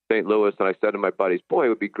St. Louis, and I said to my buddies, boy, it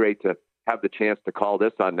would be great to have the chance to call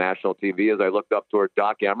this on national TV. As I looked up toward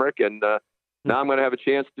Doc Emmerich, and now I'm going to have a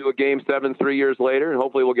chance to do a Game 7 3 years later, and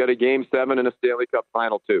hopefully we'll get a Game 7 and a Stanley Cup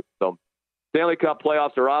Final too. So Stanley Cup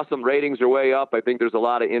playoffs are awesome. Ratings are way up. I think there's a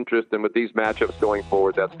lot of interest, and with these matchups going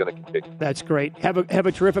forward, that's going to continue. That's great. Have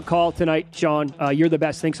a terrific call tonight, Sean. You're the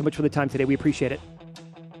best. Thanks so much for the time today. We appreciate it.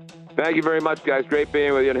 Thank you very much, guys. Great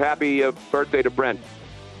being with you, and happy birthday to Brent.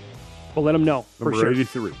 We'll let him know. Number for sure.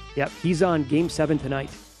 83. Yep, he's on Game 7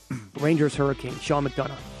 tonight. Rangers Hurricane. Sean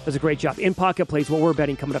McDonough does a great job. In Pocket plays what we're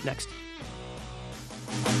betting coming up next.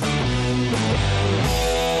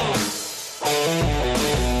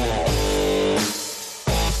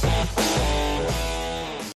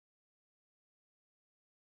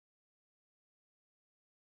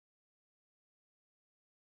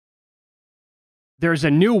 There's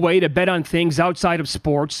a new way to bet on things outside of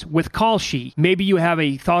sports with Kalshi. Maybe you have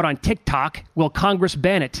a thought on TikTok. Will Congress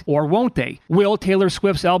ban it? Or won't they? Will Taylor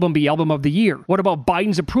Swift's album be Album of the Year? What about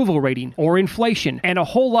Biden's approval rating? Or inflation? And a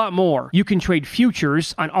whole lot more. You can trade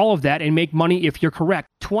futures on all of that and make money if you're correct.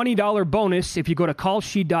 $20 bonus if you go to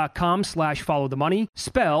kalshi.com/followthemoney,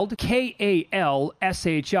 spelled KALSHI,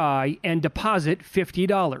 and deposit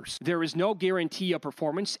 $50. There is no guarantee of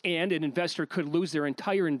performance, and an investor could lose their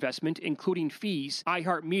entire investment, including fees.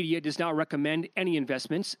 iHeartMedia does not recommend any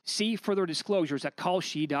investments. See further disclosures at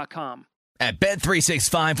kalshi.com. At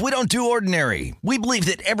Bet365, we don't do ordinary. We believe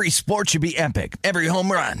that every sport should be epic. Every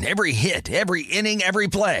home run, every hit, every inning, every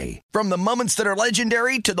play. From the moments that are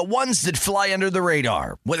legendary to the ones that fly under the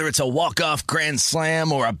radar. Whether it's a walk-off grand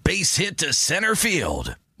slam or a base hit to center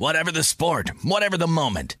field. Whatever the sport, whatever the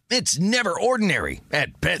moment, it's never ordinary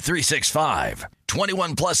at Bet365.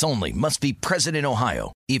 21 plus only. Must be present in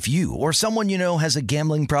Ohio. If you or someone you know has a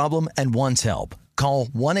gambling problem and wants help, call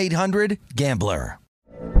 1-800-GAMBLER.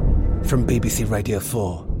 From BBC Radio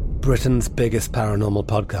 4, Britain's biggest paranormal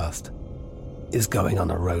podcast is going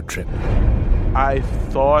on a road trip. I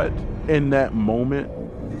thought in that moment,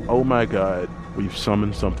 oh my God, we've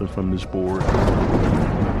summoned something from this board.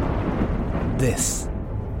 This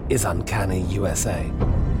is Uncanny USA.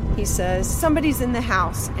 He says, somebody's in the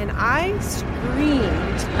house, and I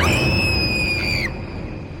screamed.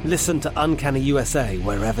 Listen to Uncanny USA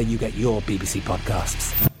wherever you get your BBC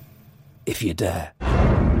podcasts, if you dare.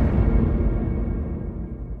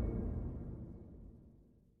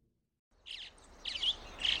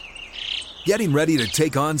 Getting ready to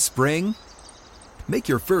take on spring? Make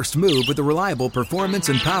your first move with the reliable performance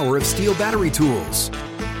and power of Steel battery tools.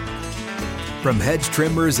 From hedge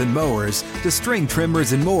trimmers and mowers to string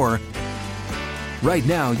trimmers and more, right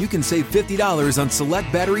now you can save $50 on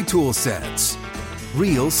select battery tool sets.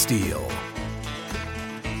 Real Steel.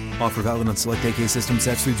 Offer valid on select AK system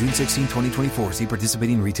sets through June 16, 2024. See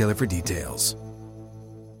participating retailer for details.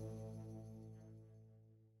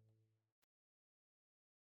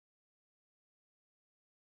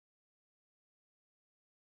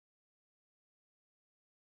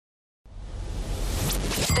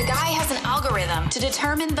 To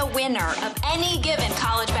determine the winner of any given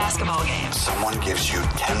college basketball game. Someone gives you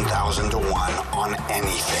 10,000 to 1 on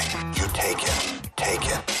anything. You take it, take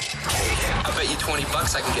it, take it. I'll bet you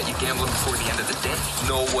 $20 I can get you gambling before the end of the day.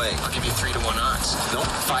 No way. I'll give you 3 to 1 odds. Nope.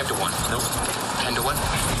 5 to 1. Nope. 10 to 1.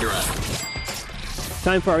 You're up.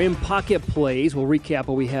 Time for our in-pocket plays. We'll recap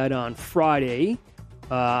what we had on Friday.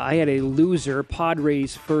 I had a loser.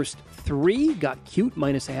 Padres first 3, got cute,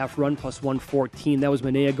 minus a half run, plus 114. That was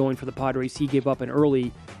Manea going for the Padres. He gave up an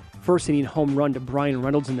early first-inning home run to Brian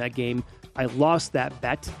Reynolds in that game. I lost that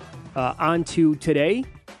bet. On to today,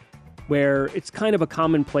 where it's kind of a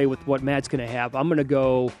common play with what Matt's going to have. I'm going to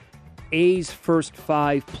go A's first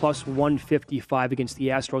 5, plus 155 against the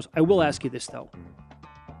Astros. I will ask you this, though.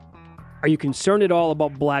 Are you concerned at all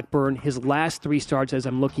about Blackburn? His last 3 starts, as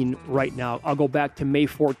I'm looking right now, I'll go back to May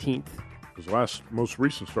 14th. His most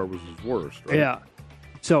recent start was his worst, right? Yeah.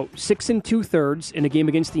 So 6 2/3 in a game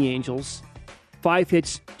against the Angels, 5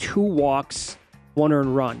 hits, 2 walks, 1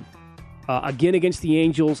 earned run. Again against the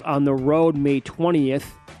Angels on the road, May 20th,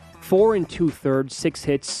 4 2/3, 6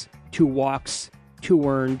 hits, 2 walks, 2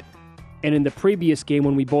 earned. And in the previous game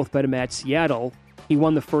when we both bet him at Seattle, he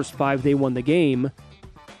won the first 5, they won the game.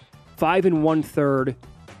 5 1/3,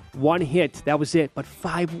 1 hit, that was it, but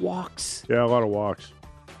 5 walks. Yeah, a lot of walks.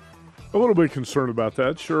 A little bit concerned about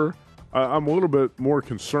that, sure. I'm a little bit more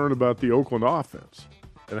concerned about the Oakland offense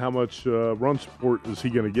and how much run support is he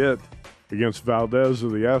going to get against Valdez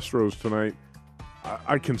of the Astros tonight.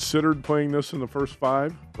 I considered playing this in the first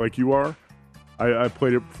 5, like you are. I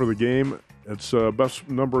played it for the game. Its best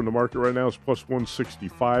number in the market right now is plus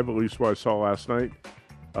 165, at least what I saw last night.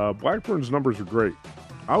 Blackburn's numbers are great.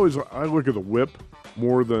 I look at the whip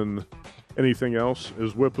more than anything else.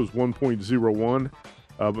 His whip is 1.01.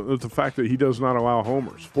 But the fact that he does not allow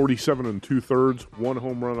homers, 47 2/3, 1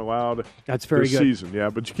 home run allowed. That's very this good. Season,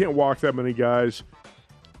 yeah. But you can't walk that many guys.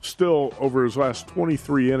 Still, over his last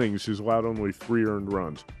 23 innings, he's allowed only 3 earned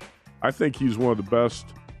runs. I think he's one of the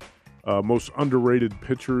best, most underrated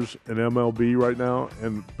pitchers in MLB right now.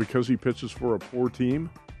 And because he pitches for a poor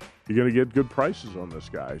team, you're going to get good prices on this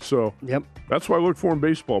guy. So that's why I look for in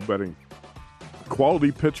baseball betting.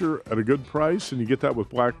 Quality pitcher at a good price, and you get that with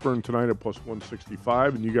Blackburn tonight at plus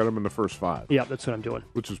 165, and you got him in the first 5. Yeah, that's what I'm doing.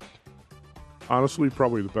 Which is honestly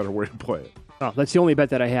probably the better way to play it. Oh, that's the only bet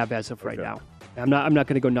that I have as of right now. I'm not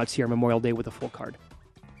going to go nuts here Memorial Day with a full card.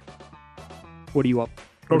 What are you up?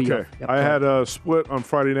 Okay. I had a split on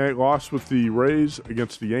Friday night, lost with the Rays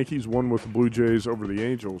against the Yankees, won with the Blue Jays over the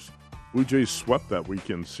Angels. Blue Jays swept that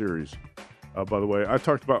weekend series. By the way, I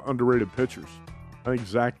talked about underrated pitchers. I think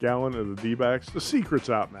Zach Gallen of the D-backs. The secret's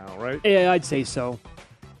out now, right? Yeah, I'd say so.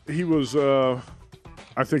 He was,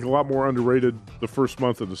 I think, a lot more underrated the first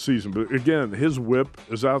month of the season. But again, his whip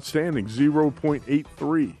is outstanding,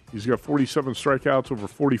 0.83. He's got 47 strikeouts over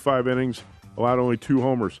 45 innings, allowed only 2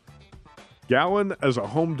 homers. Gallen as a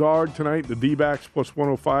home dog tonight, the D-backs plus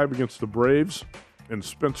 105 against the Braves, and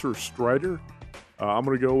Spencer Strider. I'm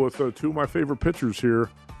going to go with 2 of my favorite pitchers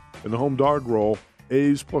here in the home dog role.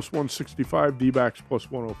 A's plus 165, D-backs plus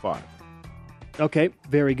 105. Okay,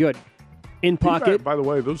 very good. In pocket. D-back, by the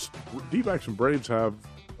way, those D-backs and Braves have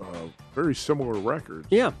very similar records.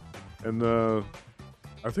 Yeah. And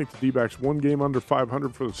I think the D-backs 1 game under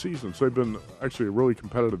 500 for the season, so they've been actually a really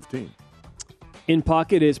competitive team. In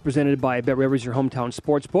Pocket is presented by Bet Rivers, your hometown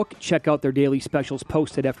sportsbook. Check out their daily specials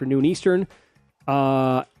posted after noon Eastern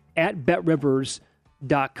at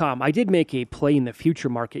betrivers.com. I did make a play in the future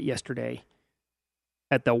market yesterday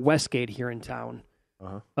at the Westgate here in town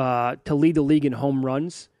to lead the league in home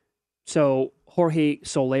runs. So Jorge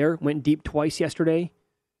Soler went deep twice yesterday.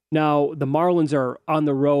 Now, the Marlins are on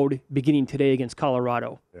the road beginning today against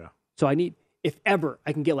Colorado. Yeah. So I need, if ever,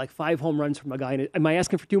 I can get like 5 home runs from a guy. Am I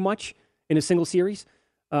asking for too much in a single series?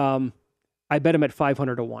 I bet him at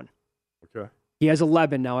 500 to 1. Okay. He has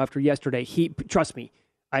 11 now after yesterday. Trust me,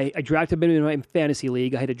 I drafted him in my fantasy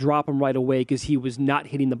league. I had to drop him right away because he was not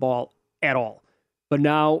hitting the ball at all. But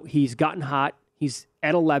now he's gotten hot. He's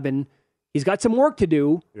at 11. He's got some work to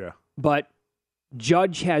do. Yeah. But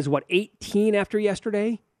Judge has, 18 after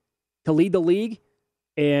yesterday to lead the league?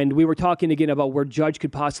 And we were talking again about where Judge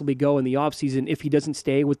could possibly go in the offseason if he doesn't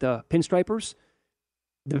stay with the Pinstripers.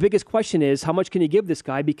 The biggest question is, how much can you give this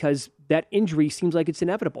guy? Because that injury seems like it's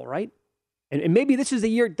inevitable, right? And maybe this is the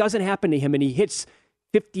year it doesn't happen to him and he hits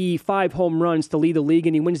 55 home runs to lead the league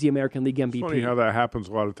and he wins the American League MVP. It's funny how that happens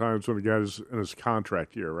a lot of times when a guy's in his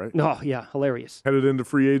contract year, right? Oh, yeah, hilarious. Headed into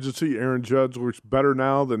free agency, Aaron Judge looks better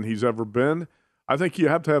now than he's ever been. I think you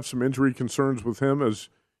have to have some injury concerns with him as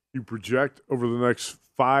you project over the next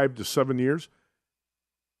 5 to 7 years.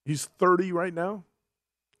 He's 30 right now.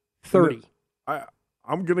 30.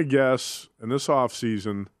 I'm going to guess in this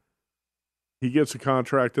offseason, he gets a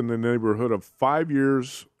contract in the neighborhood of 5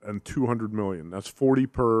 years and $200 million. That's 40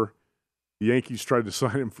 per. The Yankees tried to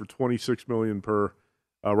sign him for $26 million per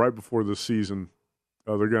right before this season.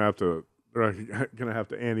 They're going to have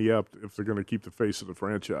to ante up if they're going to keep the face of the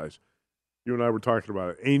franchise. You and I were talking about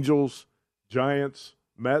it. Angels, Giants,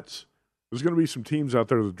 Mets. There's going to be some teams out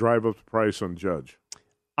there that drive up the price on Judge.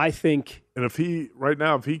 I think. And if he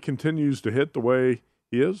continues to hit the way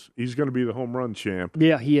he is, he's going to be the home run champ.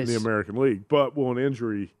 Yeah, he is. In the American League. But will an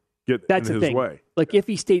injury get in his way? Like if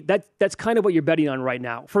he stayed, that's kind of what you're betting on right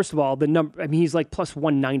now. First of all, the number. I mean, he's like plus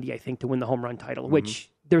 190, I think, to win the home run title. Mm-hmm. Which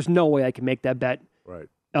there's no way I can make that bet. Right.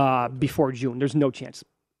 Before June, there's no chance.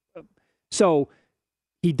 So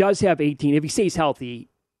he does have 18. If he stays healthy,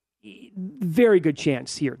 very good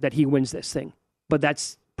chance here that he wins this thing. But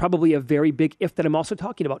that's probably a very big if that I'm also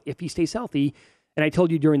talking about if he stays healthy. And I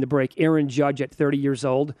told you during the break, Aaron Judge at 30 years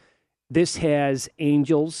old, this has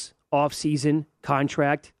Angels offseason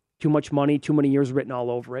contract, too much money, too many years written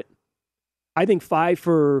all over it. I think 5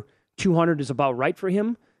 for 200 is about right for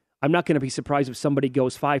him. I'm not going to be surprised if somebody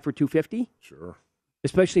goes 5 for 250. Sure.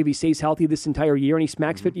 Especially if he stays healthy this entire year and he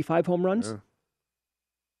smacks 55 home runs. Yeah.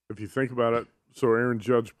 If you think about it, so Aaron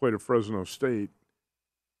Judge played at Fresno State.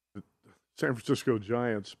 The San Francisco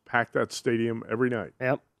Giants pack that stadium every night.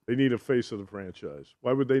 Yep. They need a face of the franchise.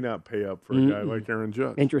 Why would they not pay up for a guy like Aaron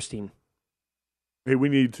Judge? Interesting. Hey, we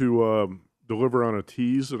need to deliver on a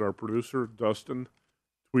tease that our producer, Dustin,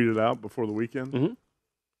 tweeted out before the weekend.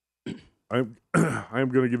 Mm-hmm. I am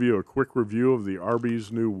going to give you a quick review of the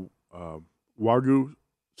Arby's new Wagyu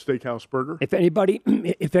Steakhouse burger. If anybody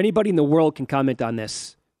in the world can comment on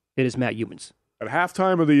this, it is Matt Youmans. At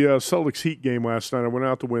halftime of the Celtics Heat game last night, I went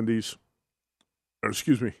out to Wendy's. I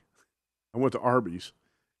went to Arby's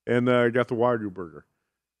and got the Wagyu burger.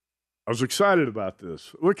 I was excited about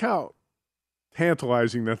this. Look how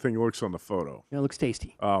tantalizing that thing looks on the photo. Yeah, it looks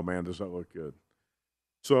tasty. Oh, man, does that look good.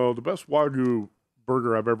 So the best Wagyu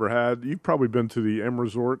burger I've ever had, you've probably been to the M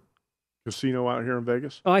Resort Casino out here in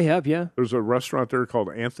Vegas. Oh, I have, yeah. There's a restaurant there called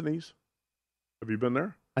Anthony's. Have you been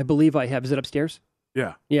there? I believe I have. Is it upstairs?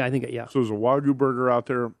 Yeah. Yeah, I think yeah. So there's a Wagyu burger out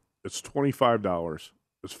there. It's $25.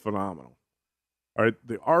 It's phenomenal. All right,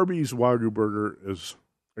 the Arby's Wagyu burger is,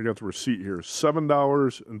 I got the receipt here,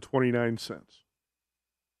 $7.29.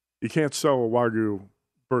 You can't sell a Wagyu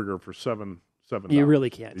burger for $7. You really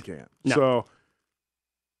can't. You can't. No. So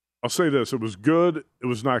I'll say this. It was good. It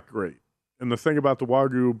was not great. And the thing about the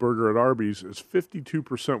Wagyu burger at Arby's is 52%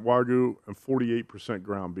 Wagyu and 48%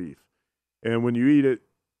 ground beef. And when you eat it,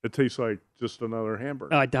 it tastes like just another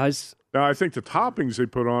hamburger. It does. Now, I think the toppings they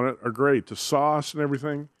put on it are great. The sauce and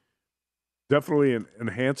everything definitely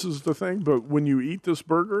enhances the thing. But when you eat this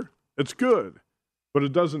burger, it's good. But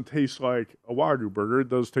it doesn't taste like a Wagyu burger. It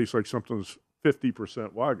does taste like something that's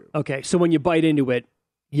 50% Wagyu. Okay, so when you bite into it,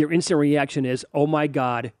 your instant reaction is, oh, my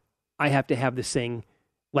God, I have to have this thing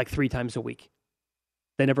like 3 times a week.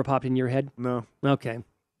 That never popped in your head? No. Okay.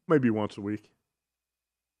 Maybe once a week.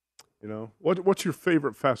 You know, what's your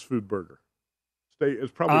favorite fast food burger?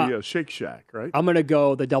 It's probably Shake Shack, right? I'm going to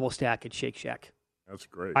go the double stack at Shake Shack. That's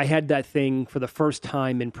great. I had that thing for the first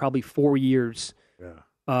time in probably 4 years.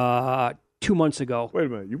 Yeah. 2 months ago. Wait a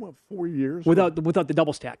minute. You went 4 years? Without the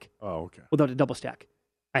double stack. Oh, okay. Without the double stack.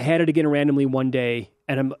 I had it again randomly one day,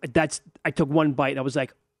 and I took one bite, and I was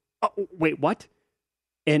like, oh, wait, what?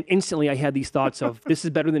 And instantly I had these thoughts of, this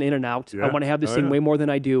is better than In-N-Out. Yeah. I want to have this thing way more than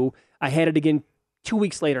I do. I had it again 2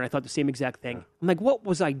 weeks later, and I thought the same exact thing. I'm like, what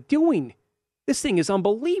was I doing? This thing is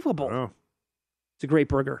unbelievable. Oh. It's a great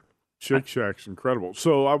burger. Shake Shack's incredible.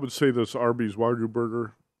 So I would say this Arby's Wagyu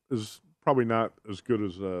burger is probably not as good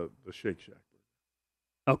as the Shake Shack.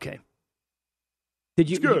 Okay. Did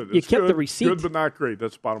you? It's good. You It's kept good. the receipt. Good, but not great.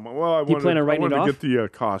 That's the bottom line. Well, I You plan on writing it wanted off? to get the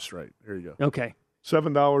cost right. There you go. Okay.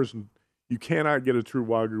 $7, and you cannot get a true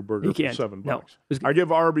Wagyu burger You for can't. $7. No. I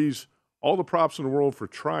give Arby's all the props in the world for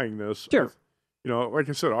trying this. Sure. Like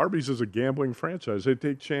I said, Arby's is a gambling franchise. They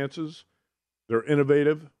take chances. They're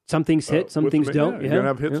innovative. Some things hit, some things don't. You're going to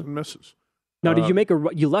have hits and misses. Now, did you make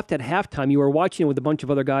you left at halftime? You were watching it with a bunch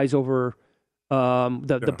of other guys over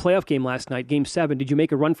the playoff game last night, Game 7. Did you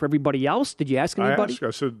make a run for everybody else? Did you ask anybody?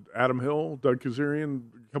 I said Adam Hill, Doug Kazarian,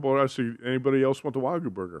 a couple of us. Anybody else want the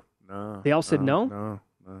Wagyu burger? No. They all said no? No.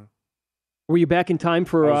 Were you back in time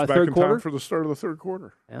for I was back third in quarter? time for the start of the third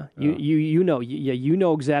quarter. Yeah. You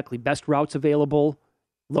know exactly best routes available,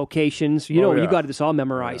 locations. You got this all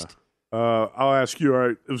memorized. I'll ask you. All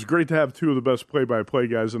right, it was great to have two of the best play-by-play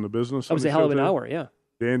guys in the business. That was a hell of an hour. Yeah.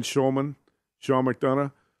 Dan Shulman, Sean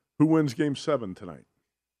McDonough. Who wins Game 7 tonight?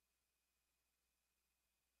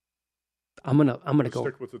 I'm gonna go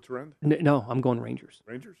stick with the trend. No, I'm going Rangers.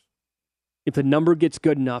 Rangers. If the number gets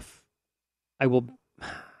good enough, I'll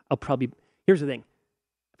probably. Here's the thing: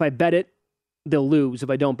 if I bet it, they'll lose. If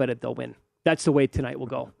I don't bet it, they'll win. That's the way tonight will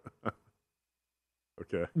go.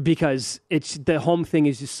 Okay. Because the home thing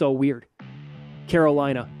is just so weird.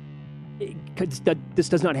 Carolina. This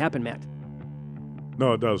does not happen, Matt.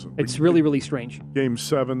 No, it doesn't. It's really, really strange. Game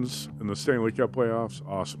 7s in the Stanley Cup playoffs.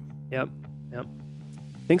 Awesome. Yep.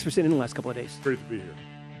 Thanks for sitting in the last couple of days. Great to be here.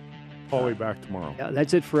 Paulie back tomorrow. Yeah,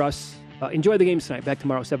 that's it for us. Enjoy the games tonight. Back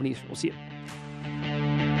tomorrow, 7 Eastern. We'll see you.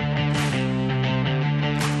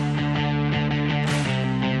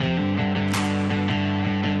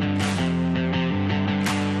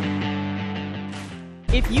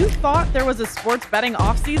 If you thought there was a sports betting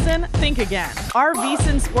offseason, think again. Our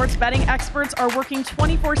VSiN sports betting experts are working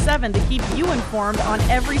 24/7 to keep you informed on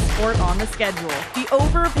every sport on the schedule. The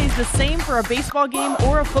over pays the same for a baseball game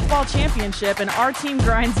or a football championship, and our team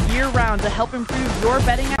grinds year-round to help improve your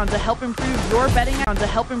betting,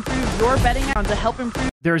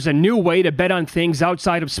 There's a new way to bet on things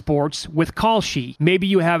outside of sports with Kalshi. Maybe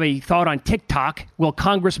you have a thought on TikTok. Will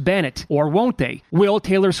Congress ban it? Or won't they? Will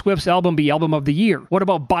Taylor Swift's album be Album of the Year? What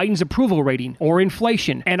about Biden's approval rating or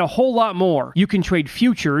inflation? And a whole lot more. You can trade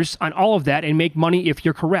futures on all of that and make money if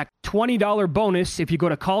you're correct. $20 bonus if you go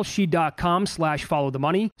to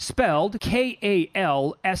kalshi.com/followthemoney, spelled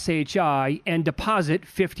KALSHI, and deposit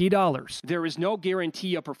 $50. There is no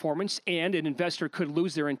guarantee of performance, and an investor could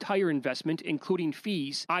lose their entire investment, including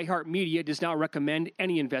fees. iHeartMedia does not recommend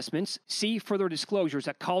any investments. See further disclosures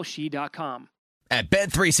at kalshi.com. At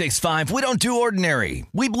Bet365, we don't do ordinary.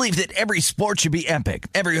 We believe that every sport should be epic.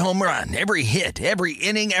 Every home run, every hit, every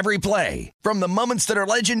inning, every play. From the moments that are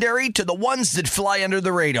legendary to the ones that fly under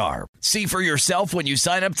the radar. See for yourself when you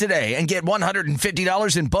sign up today and get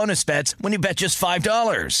 $150 in bonus bets when you bet just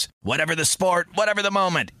 $5. Whatever the sport, whatever the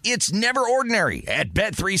moment, it's never ordinary at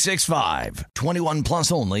Bet365. 21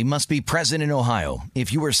 plus only. Must be present in Ohio.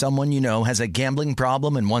 If you or someone you know has a gambling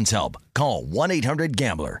problem and wants help, call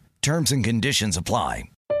 1-800-GAMBLER. Terms and conditions apply.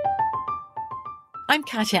 I'm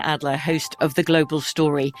Katya Adler, host of The Global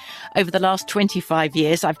Story. Over the last 25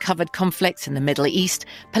 years, I've covered conflicts in the Middle East,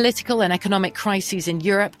 political and economic crises in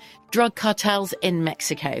Europe, drug cartels in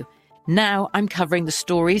Mexico. Now I'm covering the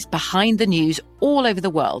stories behind the news all over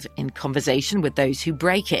the world in conversation with those who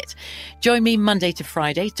break it. Join me Monday to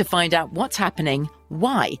Friday to find out what's happening,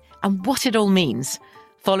 why, and what it all means.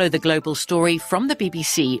 Follow The Global Story from the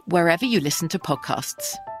BBC wherever you listen to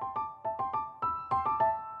podcasts.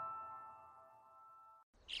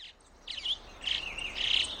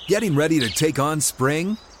 Getting ready to take on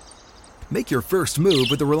spring? Make your first move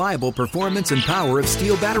with the reliable performance and power of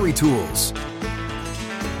Steel battery tools.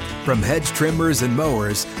 From hedge trimmers and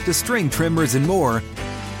mowers to string trimmers and more,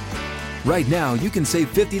 right now you can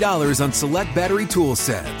save $50 on select battery tool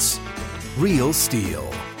sets. Real Steel.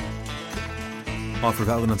 Offer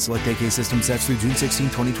valid on select AK system sets through June 16,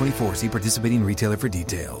 2024. See participating retailer for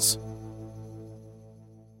details.